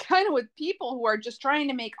patience kind of with people who are just trying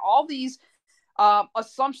to make all these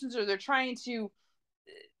assumptions, or they're trying to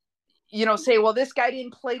say, well, this guy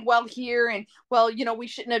didn't play well here, and well, we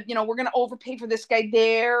shouldn't have, we're going to overpay for this guy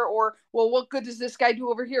there, or well, what good does this guy do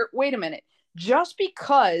over here? Wait a minute. Just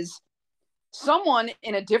because someone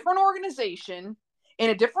in a different organization, in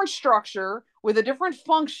a different structure, with a different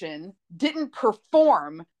function didn't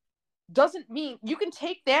perform doesn't mean you can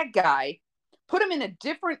take that guy, put him in a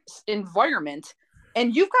different environment,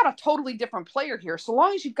 and you've got a totally different player here, so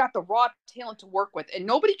long as you've got the raw talent to work with, and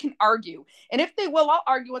nobody can argue. And if they will, I'll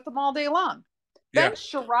argue with them all day long. Yeah. Ben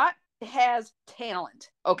Sherratt has talent,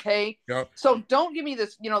 okay? Yep. So don't give me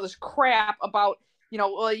this, this crap about,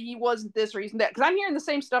 well, he wasn't this or he's that, because I'm hearing the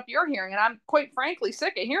same stuff you're hearing, and I'm quite frankly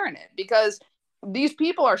sick of hearing it, because these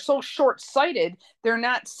people are so short-sighted, they're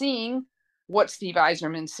not seeing what Steve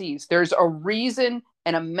Yzerman sees. There's a reason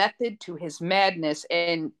and a method to his madness,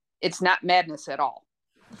 and it's not madness at all.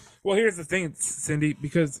 Well, here's the thing, Cindy,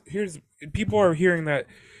 because people are hearing that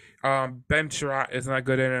Ben Sherratt is not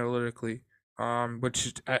good analytically,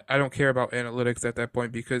 which I don't care about analytics at that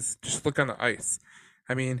point, because just look on the ice.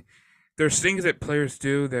 I mean, there's things that players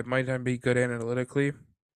do that might not be good analytically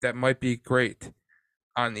that might be great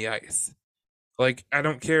on the ice. Like, I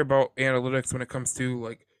don't care about analytics when it comes to,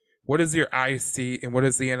 like, what does your eyes see and what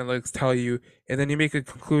does the analytics tell you? And then you make a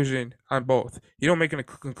conclusion on both. You don't make a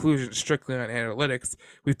conclusion strictly on analytics.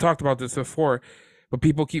 We've talked about this before, but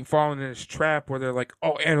people keep falling in this trap where they're like,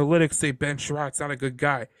 oh, analytics say Ben Sherratt's not a good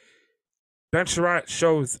guy. Ben Sherratt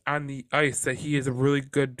shows on the ice that he is a really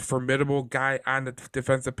good, formidable guy on the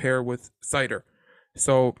defensive pair with Sider.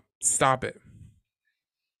 So stop it.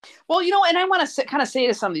 Well, and I want to kind of say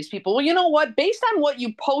to some of these people, well, you know what? Based on what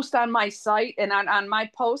you post on my site and on my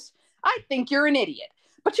posts, I think you're an idiot.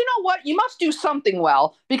 But you know what? You must do something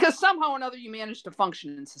well, because somehow or another you manage to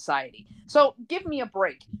function in society. So give me a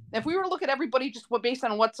break. If we were to look at everybody just based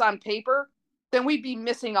on what's on paper, then we'd be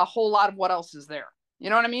missing a whole lot of what else is there. You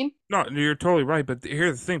know what I mean? No, you're totally right. But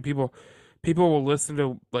here's the thing: people will listen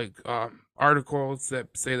to like articles that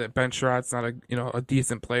say that Ben Sherrod's not a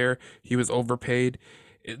decent player. He was overpaid.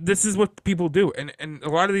 This is what people do, and a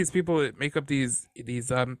lot of these people that make up these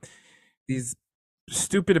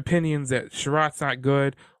stupid opinions that Sherrod's not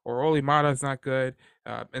good or Oli Mata's not good,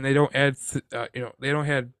 and they don't add they don't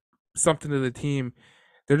add something to the team.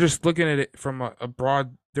 They're just looking at it from a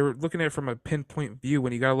broad. They're looking at it from a pinpoint view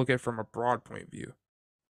when you got to look at it from a broad point of view.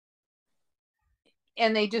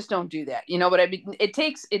 And they just don't do that, but I mean, it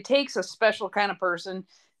takes a special kind of person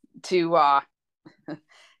to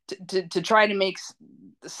to try to make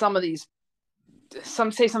some of these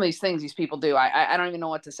some say some of these things these people do. I don't even know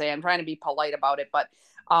what to say. I'm trying to be polite about it, but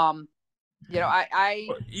Well,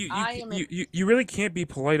 I am you really can't be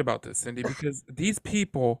polite about this, Cindy, because these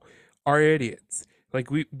people are idiots. Like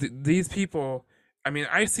these people. I mean,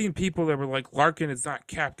 I've seen people that were like Larkin is not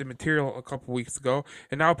captain material a couple weeks ago,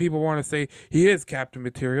 and now people want to say he is captain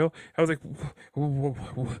material. I was like,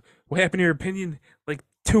 what happened to your opinion like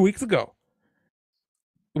 2 weeks ago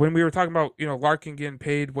when we were talking about Larkin getting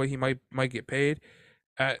paid what he might get paid?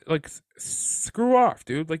 Like screw off,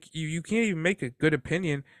 dude. Like you can't even make a good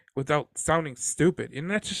opinion without sounding stupid,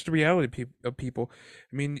 and that's just the reality of people.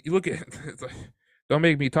 I mean, you look at it's like, don't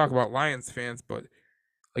make me talk about Lions fans, but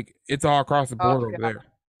like it's all across the oh board over god there.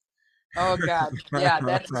 oh god yeah,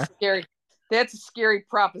 that's a scary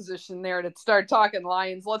proposition there to start talking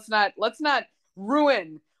Lions. Let's not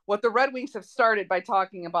ruin what the Red Wings have started by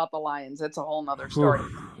talking about the Lions. That's a whole nother story.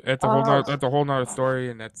 Oh, That's a whole nother story,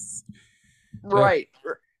 and that's ugh. right,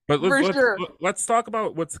 But for sure. let's talk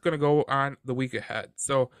about what's gonna go on the week ahead.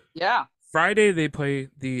 So Yeah. Friday they play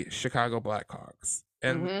the Chicago Blackhawks,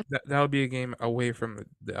 and Hmm. that'll be a game away from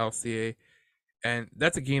the LCA, and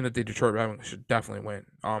that's a game that the Detroit Red Wings should definitely win.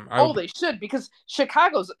 I Oh, would they should, because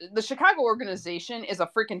the Chicago organization is a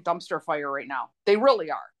freaking dumpster fire right now. They really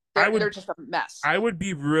are. I They're would just a mess. I would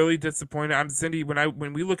be really disappointed. I'm Cindy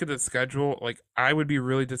when we look at the schedule, like I would be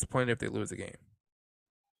really disappointed if they lose a game.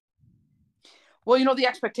 Well, the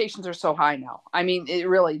expectations are so high now. I mean, it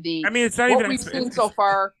really I the mean, it's not what even we've seen so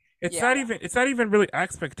far. Yeah. it's not even really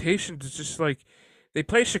expectations. It's just like they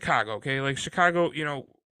play Chicago, okay? Like Chicago,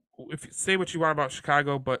 if say what you want about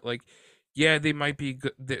Chicago, but like yeah, they might be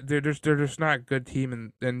good. They're just not a good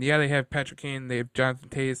team, and yeah, they have Patrick Kane, they have Jonathan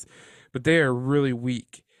Tays, but they are really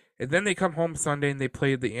weak. And then they come home Sunday and they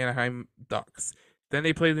play the Anaheim Ducks. Then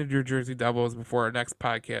they play the New Jersey Devils before our next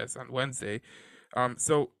podcast on Wednesday.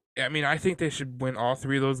 So I mean, I think they should win all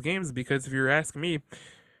three of those games because if you're asking me,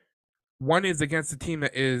 one is against a team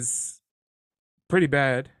that is pretty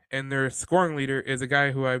bad, and their scoring leader is a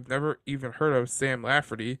guy who I've never even heard of, Sam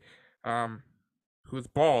Lafferty, um, who's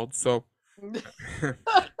bald. So,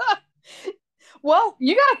 Well,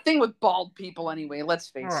 you got a thing with bald people anyway. Let's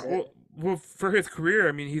face it. well, for his career,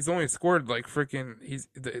 I mean, he's only scored like freaking. He's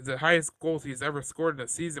the highest goals he's ever scored in a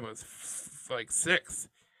season was like six,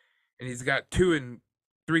 and he's got two in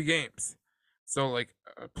 3 games. So like,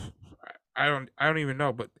 I don't even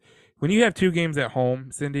know. But when you have 2 games at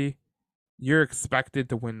home, Cindy, you're expected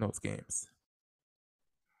to win those games.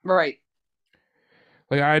 Right.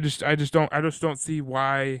 Like I just don't see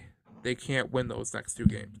why they can't win those next 2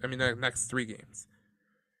 games. I mean, the next 3 games.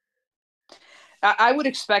 I would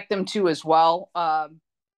expect them to as well.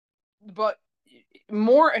 But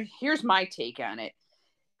more, here's my take on it.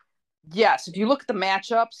 Yes, if you look at the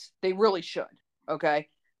matchups, they really should. Okay.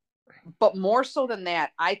 But more so than that,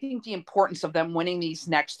 I think the importance of them winning these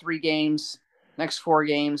next 3 games, next 4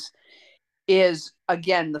 games, is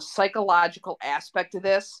again the psychological aspect of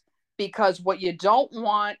this. Because what you don't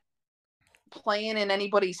want playing in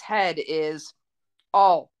anybody's head is,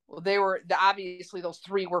 oh, well, obviously those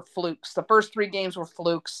 3 were flukes. The first 3 games were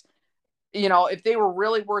flukes. If they were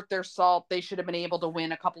really worth their salt, they should have been able to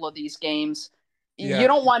win a couple of these games. You Yeah,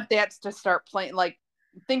 don't want that to start playing like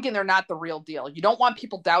thinking they're not the real deal. You don't want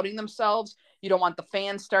people doubting themselves. You don't want the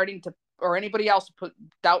fans starting to, or anybody else, to put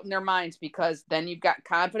doubt in their minds, because then you've got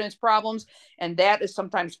confidence problems. And that is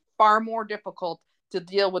sometimes far more difficult to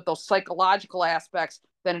deal with, those psychological aspects,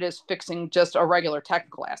 than it is fixing just a regular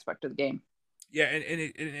technical aspect of the game. yeah,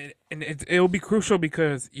 it'll be crucial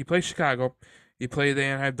because you play Chicago, you play the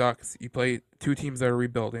Anaheim Ducks, you play 2 teams that are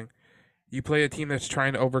rebuilding, you play a team that's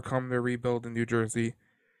trying to overcome their rebuild in New Jersey,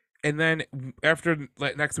 and then after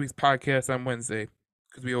like next week's podcast on Wednesday,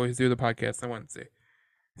 because we always do the podcast on Wednesday,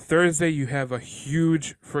 Thursday you have a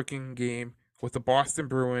huge freaking game with the Boston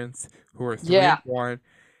Bruins, who are three and Yeah. one,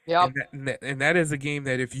 Yep. and that is a game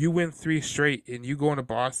that if you win 3 straight and you go into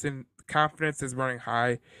Boston, confidence is running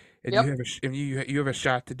high, and you Yep. have you have a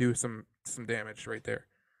shot to do some damage right there.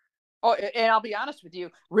 Oh, and I'll be honest with you.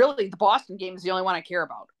 Really, the Boston game is the only one I care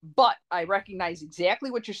about. But I recognize exactly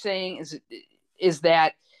what you're saying. Is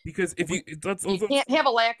that Because if you you let's can't have a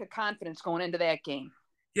lack of confidence going into that game.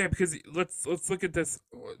 yeah, because let's look at this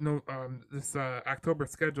no this October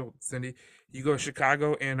schedule, Cindy. You go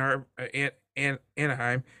Chicago,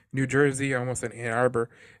 Anaheim, New Jersey, I almost said Ann Arbor,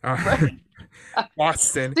 Right?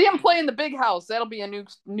 Boston. See them play in the big house. That'll be a new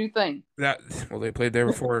thing. That well, they played there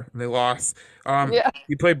before and they lost. Yeah.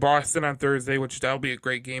 You play Boston on Thursday, which that'll be a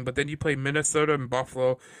great game. But then you play Minnesota and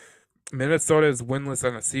Buffalo. Minnesota is winless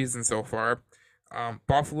on the season so far.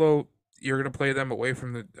 Buffalo, you're gonna play them away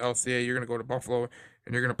from the LCA. You're gonna go to Buffalo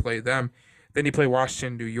and you're gonna play them. Then you play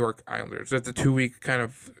Washington, New York Islanders. That's a 2 week kind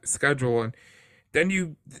of schedule, and then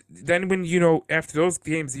when after those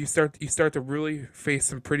games you start to really face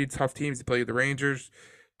some pretty tough teams. You play the Rangers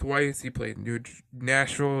twice. You play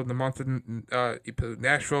Nashville in the month of you play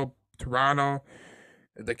Nashville, Toronto,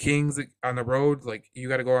 the Kings on the road. Like you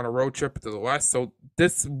got to go on a road trip to the West. So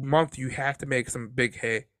this month you have to make some big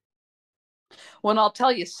hay. Well, and I'll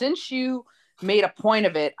tell you, since you made a point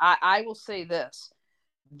of it, I will say this: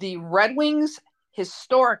 the Red Wings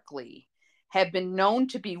historically have been known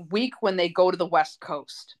to be weak when they go to the West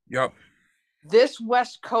Coast. Yep. This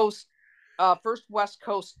West Coast, first West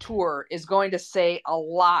Coast tour is going to say a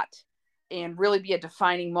lot and really be a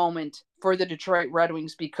defining moment for the Detroit Red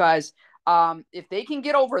Wings because if they can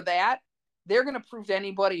get over that, they're going to prove to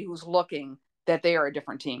anybody who's looking that they are a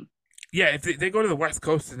different team. Yeah, if they go to the West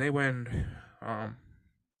Coast and they win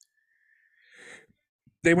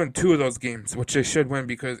two of those games, which they should win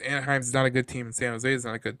because Anaheim's not a good team and San Jose is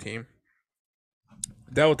not a good team.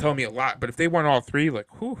 That will tell me a lot. But if they won all three,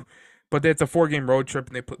 like, whew. But it's a 4 game road trip,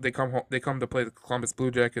 and they come home, they come to play the Columbus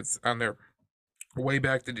Blue Jackets on their way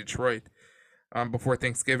back to Detroit before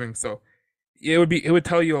Thanksgiving. So it would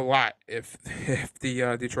tell you a lot if if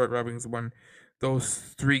the Detroit Red Wings won those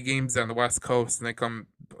 3 games on the West Coast and they come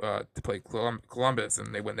to play Columbus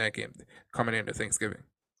and they win that game coming into Thanksgiving.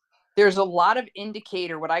 There's a lot of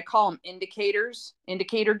what I call them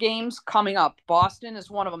indicator games coming up. Boston is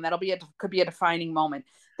one of them. Could be a defining moment.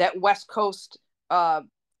 That West Coast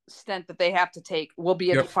stint that they have to take will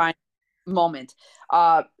be a defining moment.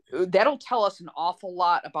 That'll tell us an awful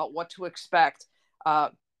lot about what to expect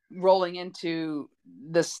rolling into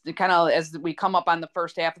this kind of as we come up on the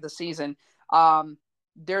first half of the season.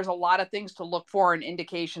 There's a lot of things to look for and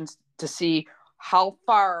indications to see how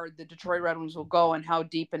far the Detroit Red Wings will go and how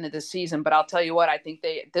deep into the season. But I'll tell you what, I think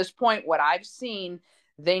at this point, what I've seen,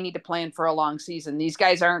 they need to plan for a long season. These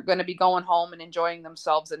guys aren't going to be going home and enjoying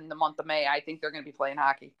themselves in the month of May. I think they're going to be playing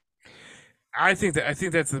hockey. I think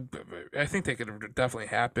that could definitely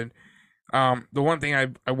happen. The one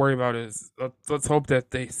thing I worry about is let's hope that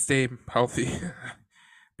they stay healthy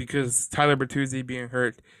because Tyler Bertuzzi being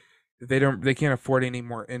hurt, they can't afford any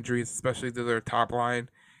more injuries, especially to their top line.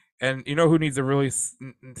 And you know who needs to really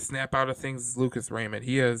snap out of things is Lucas Raymond.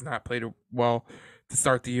 He has not played well to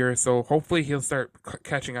start the year, so hopefully he'll start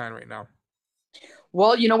catching on right now.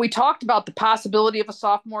 Well, we talked about the possibility of a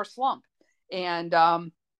sophomore slump, and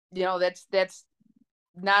that's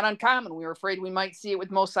not uncommon. We were afraid we might see it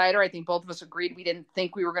with Mo Seider. I think both of us agreed we didn't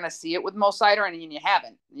think we were going to see it with Mo Seider, and you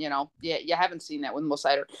haven't. You haven't seen that with Mo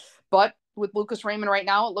Seider, but with Lucas Raymond right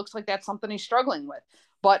now, it looks like that's something he's struggling with.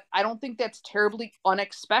 But I don't think that's terribly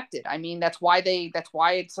unexpected. I mean, that's why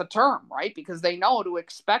it's a term, right? Because they know to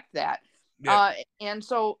expect that. Yeah. And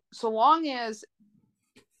so long as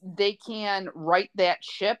they can right that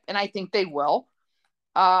ship, and I think they will,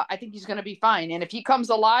 I think he's going to be fine. And if he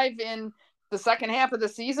comes alive in the second half of the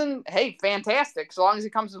season, hey, fantastic. So long as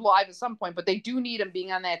he comes alive at some point. But they do need him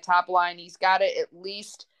being on that top line. He's got to at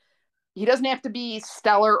least – he doesn't have to be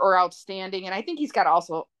stellar or outstanding. And I think he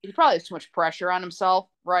probably has too much pressure on himself,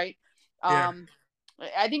 right? Yeah.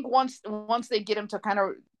 I think once they get him to kind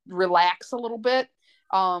of relax a little bit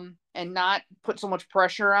and not put so much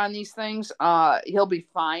pressure on these things, he'll be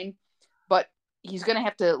fine. But he's going to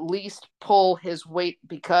have to at least pull his weight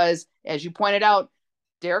because, as you pointed out,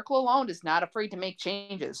 Derek Lalonde is not afraid to make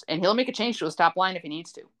changes, and he'll make a change to his top line if he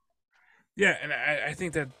needs to. Yeah, and I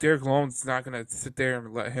think that Derek Lalonde's not going to sit there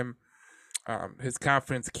and let him his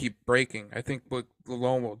confidence keep breaking. I think what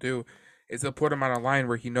Lalonde will do is he'll put him on a line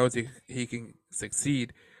where he knows he can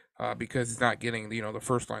succeed because he's not getting the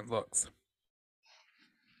first line looks.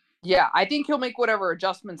 Yeah, I think he'll make whatever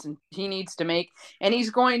adjustments he needs to make, and he's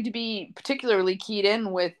going to be particularly keyed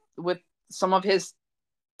in with some of his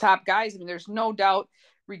top guys. I mean, there's no doubt,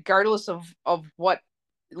 regardless of what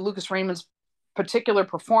Lucas Raymond's particular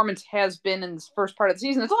performance has been in this first part of the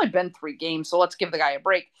season. It's only been 3 games, so let's give the guy a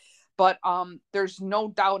break. But there's no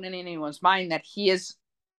doubt in anyone's mind that he is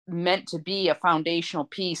meant to be a foundational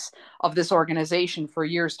piece of this organization for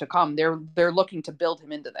years to come. They're looking to build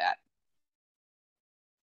him into that.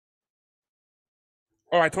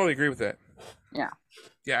 Oh, I totally agree with that. Yeah.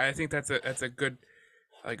 Yeah, I think that's a good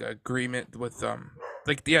like agreement with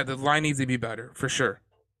like yeah, the line needs to be better for sure.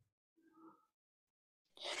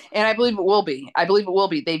 And I believe it will be. I believe it will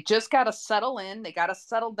be. They've just got to settle in. They got to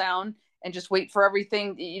settle down and just wait for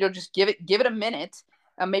everything. Just give it a minute.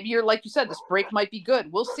 Maybe you're like you said, this break might be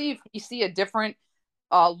good. We'll see if we see a different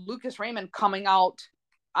Lucas Raymond coming out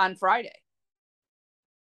on Friday.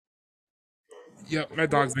 Yep, my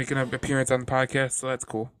dog's making an appearance on the podcast, so that's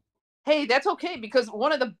cool. Hey, that's okay because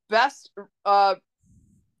one of the best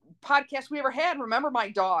podcasts we ever had, remember my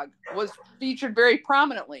dog, was featured very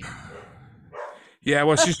prominently. Yeah,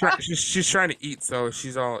 well, she's trying to eat, so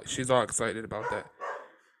she's all excited about that.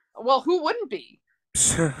 Well, who wouldn't be?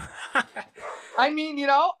 I mean,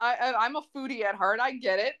 I'm a foodie at heart. I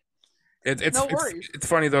get it. It's No worries. it's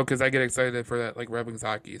funny though because I get excited for that like Red Wings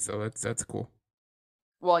hockey, so that's cool.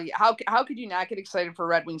 Well, how could you not get excited for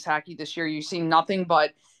Red Wings hockey this year? You've seen nothing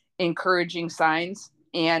but encouraging signs,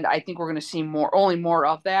 and I think we're going to see only more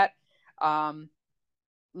of that.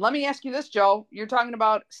 Let me ask you this, Joe. You're talking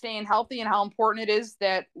about staying healthy and how important it is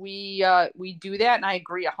that we do that, and I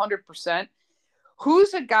agree 100%.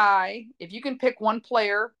 Who's a guy, if you can pick one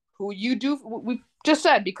player who you do, we just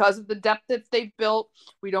said because of the depth that they've built,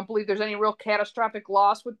 we don't believe there's any real catastrophic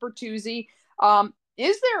loss with Bertuzzi.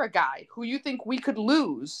 Is there a guy who you think we could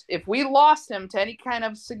lose if we lost him to any kind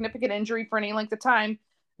of significant injury for any length of time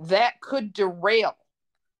that could derail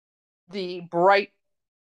the bright,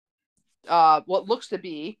 what looks to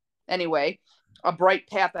be, anyway, a bright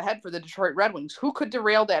path ahead for the Detroit Red Wings? Who could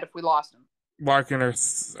derail that if we lost him? Larkin or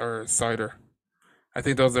Cider. I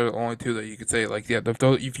think those are the only two that you could say like yeah.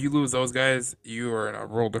 If you lose those guys, you are in a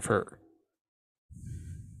world of hurt.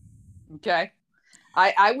 Okay.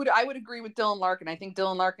 I would agree with Dylan Larkin. I think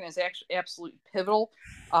Dylan Larkin is actually absolutely pivotal.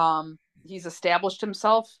 He's established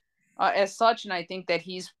himself as such, and I think that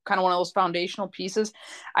he's kind of one of those foundational pieces.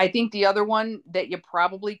 I think the other one that you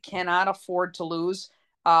probably cannot afford to lose,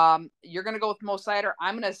 you're going to go with Mo Sider.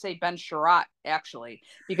 I'm going to say Ben Sherratt, actually,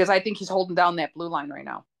 because I think he's holding down that blue line right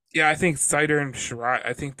now. Yeah, I think Cider and Sherratt.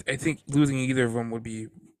 I think losing either of them would be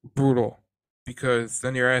brutal because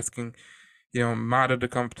then you're asking, Mata to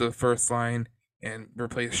come to the first line and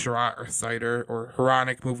replace Sherratt or Cider, or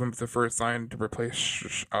Hronik move him to the first line to replace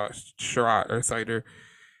Sherratt or Cider,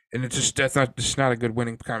 and it's just not a good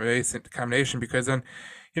winning combination because then,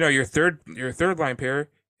 your third line pair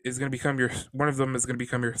is going to become one of them is going to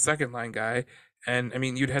become your second line guy, and I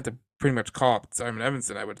mean you'd have to pretty much call up Simon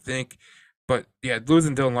Evanson, I would think. But yeah,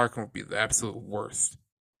 losing Dylan Larkin would be the absolute worst.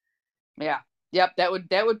 Yeah. Yep, that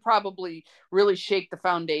would probably really shake the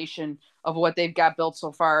foundation of what they've got built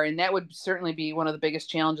so far, and that would certainly be one of the biggest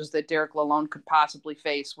challenges that Derek Lalonde could possibly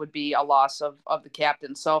face would be a loss of the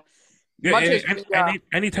captain. So Yeah, much as we,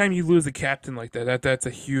 anytime you lose a captain like that's a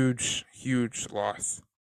huge loss.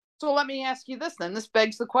 so let me ask you this then. This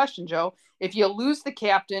begs the question, Joe. If you lose the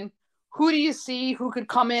captain, who do you see who could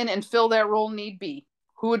come in and fill that role need be?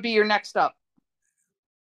 Who would be your next up?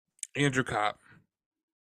 Andrew Kopp,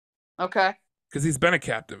 Okay. because he's been a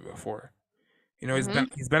captain before. He's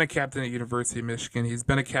Mm-hmm. been a captain at University of Michigan. He's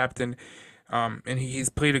been a captain, and he's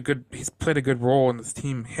played a good role in this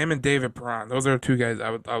team. Him and David Perron, those are two guys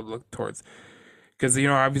I would look towards, because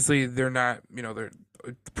obviously they're not they're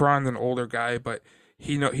Perron's an older guy, but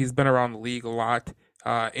he's been around the league a lot.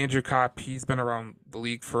 Andrew Kopp, he's been around the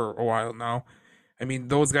league for a while now. I mean,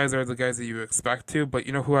 those guys are the guys that you expect to, but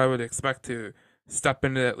you know who I would expect to step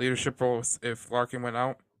into that leadership role if Larkin went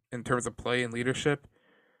out in terms of play and leadership,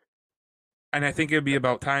 and I think it'd be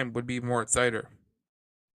about time, would be Moritz Seider.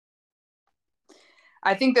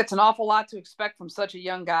 I think that's an awful lot to expect from such a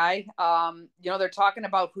young guy. They're talking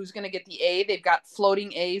about who's going to get the A. They've got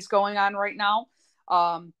floating A's going on right now.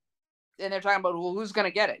 And they're talking about, well, who's going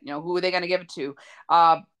to get it? Who are they going to give it to?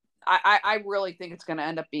 I really think it's going to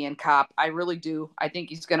end up being Kopp. I really do. I think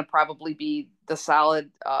he's going to probably be the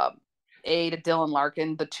solid A to Dylan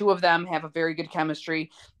Larkin. The two of them have a very good chemistry.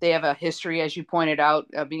 They have a history, as you pointed out,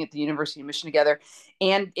 being at the University of Michigan together.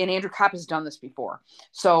 And Andrew Kopp has done this before.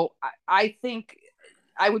 So I think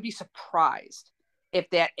I would be surprised if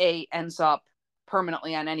that A ends up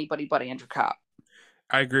permanently on anybody but Andrew Kopp.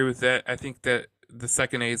 I agree with that. I think that the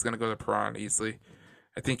second A is going to go to Perron easily.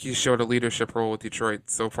 I think he showed a leadership role with Detroit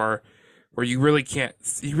so far, where you really can't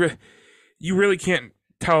you really can't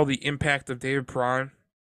tell the impact of David Perron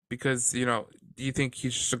because you think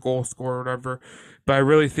he's just a goal scorer or whatever, but I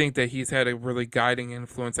really think that he's had a really guiding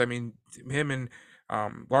influence. I mean, him and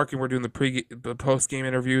Larkin were doing the post game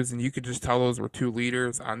interviews, and you could just tell those were two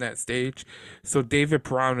leaders on that stage. So David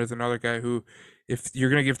Perron is another guy who, if you're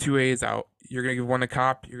gonna give two A's out, you're gonna give one to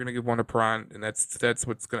Cop, you're gonna give one to Perron, and that's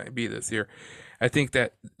what's gonna be this year. I think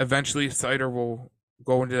that eventually Sider will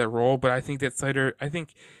go into that role, but I think that Sider, I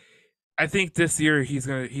think this year he's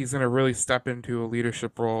gonna really step into a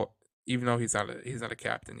leadership role, even though he's not a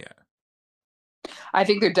captain yet. I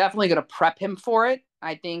think they're definitely going to prep him for it.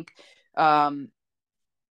 I think um,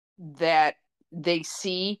 that they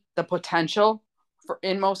see the potential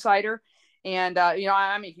in Mo Sider. And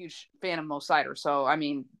I'm a huge fan of Mo Sider, so I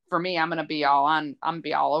mean, for me, I'm gonna be all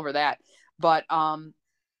over that. But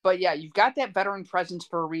yeah, you've got that veteran presence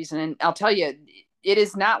for a reason, and I'll tell you, it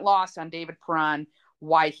is not lost on David Perron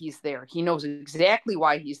why he's there. He knows exactly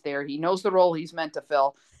why he's there. He knows the role he's meant to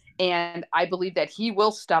fill, and I believe that he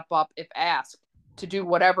will step up if asked to do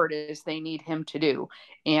whatever it is they need him to do.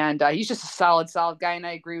 And he's just a solid guy. And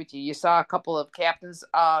I agree with you. You saw a couple of captains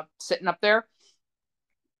sitting up there,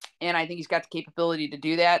 and I think he's got the capability to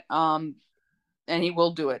do that. And he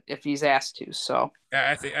will do it if he's asked to. So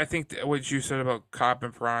Yeah, I think what you said about Cop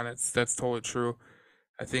and Perron, that's totally true.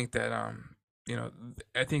 I think that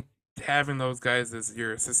I think having those guys as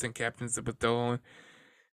your assistant captains with Dylan,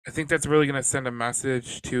 I think that's really gonna send a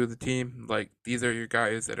message to the team. Like, these are your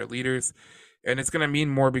guys that are leaders, and it's gonna mean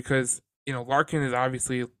more because Larkin is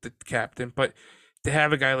obviously the captain, but to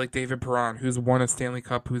have a guy like David Perron who's won a Stanley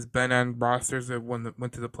Cup, who's been on rosters that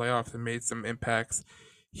went to the playoffs and made some impacts,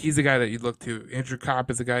 he's a guy that you look to. Andrew Kopp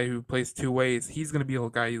is a guy who plays two ways. He's gonna be a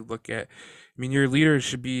guy you look at. I mean, your leaders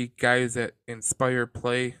should be guys that inspire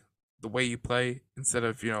play the way you play instead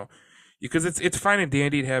of because it's fine and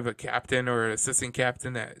dandy to have a captain or an assistant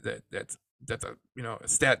captain that's a a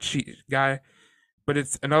stat sheet guy, but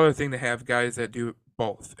it's another thing to have guys that do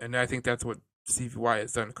both, and I think that's what Stevie Y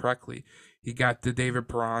has done correctly. He got the David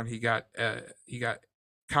Perron, he got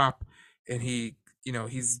Cop, and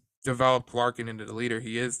he's developed Larkin into the leader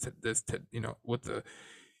he is to this to with the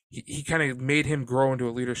he kind of made him grow into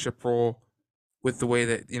a leadership role with the way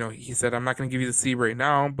that he said, I'm not going to give you the C right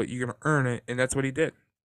now, but you're going to earn it, and that's what he did.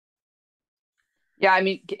 yeah, I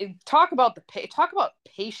mean, talk about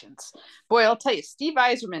patience. Boy, I'll tell you, Steve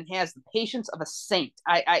Eiserman has the patience of a saint.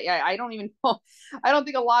 I don't even know. I don't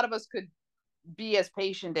think a lot of us could be as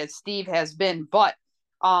patient as Steve has been. But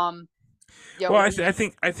um, Well, when you I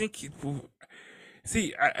think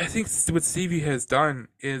see, I think what Stevie has done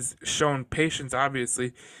is shown patience,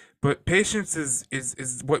 obviously, but patience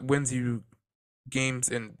is what wins you games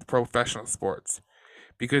in professional sports,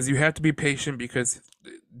 because you have to be patient because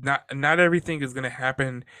not everything is going to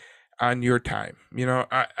happen on your time.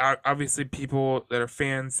 Obviously, people that are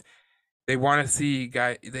fans, they want to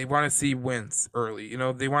see wins early.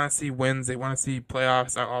 They want to see wins, they want to see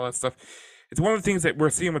playoffs, all that stuff. It's one of the things that we're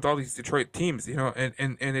seeing with all these Detroit teams, and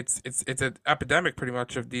it's an epidemic pretty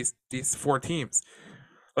much of these four teams.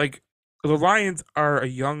 Like, the Lions are a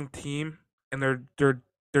young team, and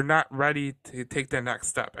they're not ready to take that next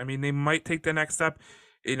step. I mean, they might take the next step,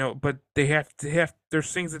 but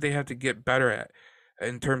there's things that they have to get better at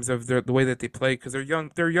in terms of the way that they play, because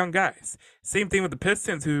they're young guys. Same thing with the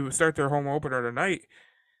Pistons, who start their home opener tonight.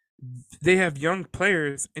 They have young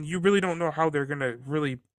players, and you really don't know how they're gonna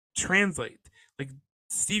really translate. Like,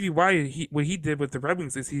 Stevie Y, what he did with the Red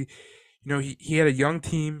Wings is he had a young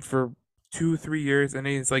team for 2 3 years, and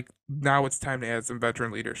he's like, now it's time to add some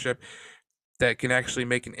veteran leadership that can actually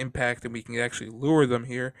make an impact, and we can actually lure them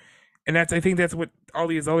here. And I think that's what all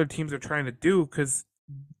these other teams are trying to do, because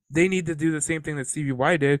they need to do the same thing that Stevie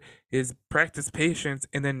Y did, is practice patience,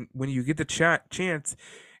 and then when you get the chance,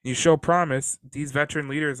 you show promise, these veteran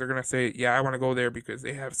leaders are going to say, yeah, I want to go there because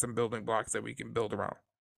they have some building blocks that we can build around.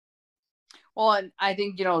 well, and I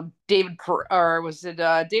think or was it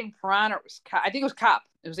David Perron, or I think it was Cop.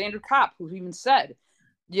 It was Andrew Cop who even said,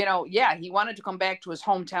 yeah, he wanted to come back to his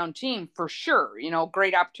hometown team for sure.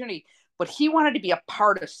 Great opportunity, but he wanted to be a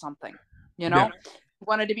part of something. Yeah. He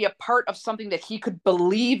wanted to be a part of something that he could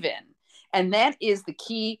believe in, and that is the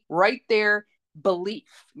key right there. Belief.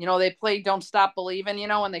 They play "Don't Stop Believing."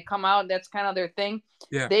 When they come out, that's kind of their thing.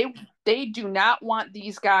 Yeah. They do not want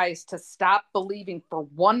these guys to stop believing for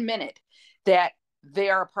 1 minute that they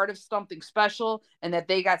are a part of something special, and that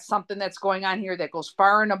they got something that's going on here that goes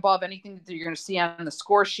far and above anything that you're going to see on the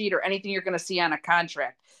score sheet or anything you're going to see on a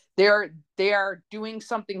contract. They are doing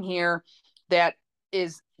something here that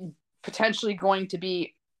is potentially going to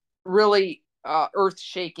be really earth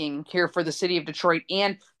shaking here for the city of Detroit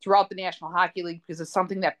and throughout the National Hockey League, because it's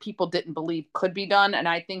something that people didn't believe could be done. And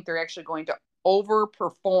I think they're actually going to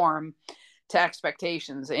overperform to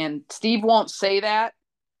expectations. And Steve won't say that,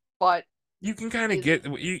 but You can kind of get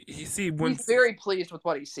you see He's very pleased with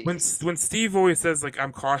what he sees. when Steve always says like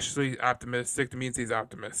I'm cautiously optimistic, that means he's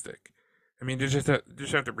optimistic. I mean, just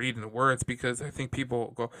have to read in the words because I think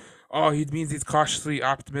people go, "Oh, he means he's cautiously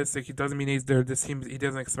optimistic. He doesn't mean he's there. This team, he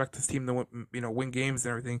doesn't expect this team to win games and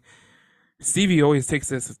everything." Stevie always takes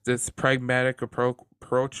this pragmatic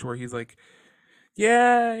approach where he's like,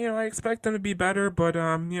 "Yeah, I expect them to be better, but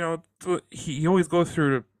he always goes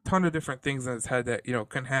through a ton of different things in his head that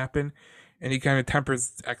can happen, and he kind of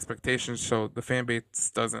tempers expectations so the fan base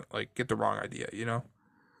doesn't like get the wrong idea.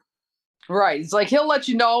 Right. It's like he'll let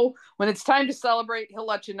you know when it's time to celebrate. He'll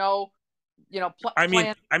let you know, I mean,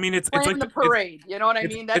 plan it's like the parade. You know what I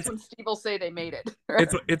it's mean? That's it's when Steve will say they made it.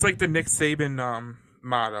 it's like the Nick Saban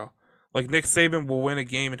motto. Like Nick Saban will win a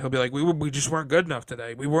game and he'll be like, we just weren't good enough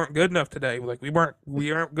today. We weren't good enough today. Like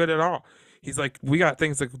we aren't good at all. He's like, we got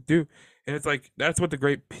things to do, and it's like that's what the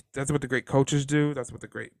great coaches do. That's what the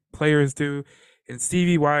great players do. And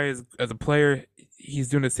Stevie Y as a player, he's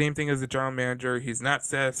doing the same thing as a general manager. He's not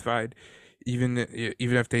satisfied, even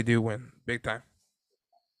if they do win big time.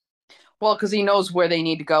 Well, because he knows where they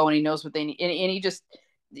need to go and he knows what they need, and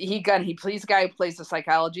he's a guy who plays the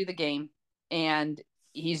psychology of the game, and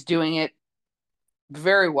he's doing it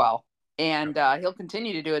very well, and he'll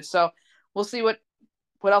continue to do it. So we'll see what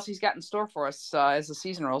else he's got in store for us as the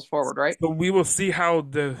season rolls forward, right? So we will see how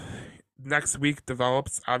the next week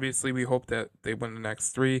develops. Obviously, we hope that they win the next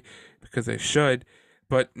three because they should.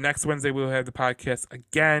 But next Wednesday we'll have the podcast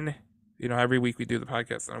again. Every week we do the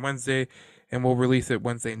podcast on Wednesday, and we'll release it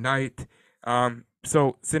Wednesday night.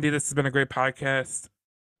 So Cindy, this has been a great podcast.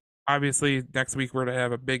 Obviously, next week we're going to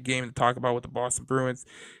have a big game to talk about with the Boston Bruins.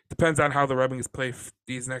 Depends on how the Red Wings play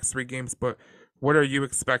these next three games, but what are you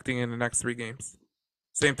expecting in the next three games?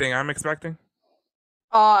 Same thing I'm expecting?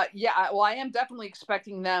 Yeah, well, I am definitely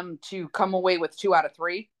expecting them to come away with 2 out of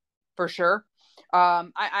 3 for sure.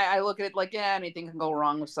 I look at it like, yeah, anything can go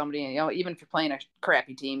wrong with somebody. Even if you're playing a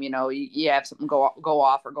crappy team, you have something go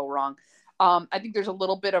off or go wrong. I think there's a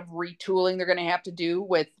little bit of retooling they're going to have to do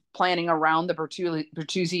with planning around the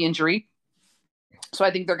Bertuzzi injury. So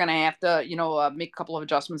I think they're going to have to, make a couple of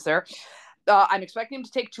adjustments there. I'm expecting them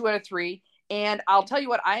to take 2 out of 3. And I'll tell you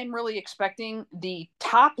what, I am really expecting the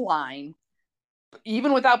top line,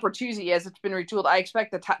 even without Bertuzzi, as it's been retooled, I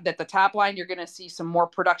expect that the top line, you're going to see some more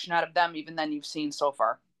production out of them even than you've seen so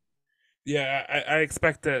far. Yeah, I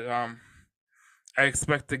expect that. I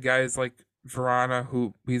expect the guys like Verana,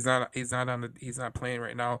 who he's not playing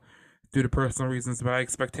right now due to personal reasons, but I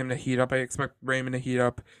expect him to heat up. I expect Raymond to heat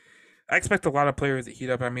up. I expect a lot of players to heat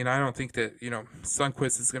up. I mean, I don't think that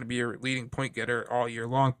Sundqvist is going to be your leading point getter all year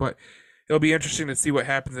long, but it'll be interesting to see what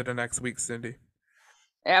happens in the next week, Cindy.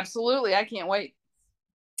 Absolutely, I can't wait.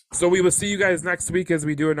 So we will see you guys next week as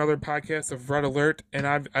we do another podcast of Red Alert.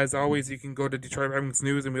 And as always, you can go to Detroit Red Wings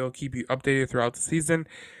News, and we'll keep you updated throughout the season.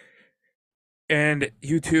 And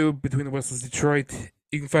YouTube, Between the Whistles Detroit.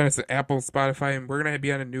 You can find us at Apple, Spotify, and we're going to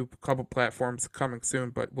be on a new couple platforms coming soon,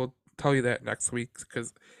 but we'll tell you that next week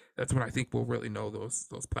because that's when I think we'll really know those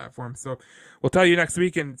platforms. So we'll tell you next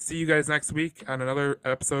week, and see you guys next week on another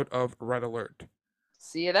episode of Red Alert.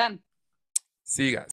 See you then. See you guys.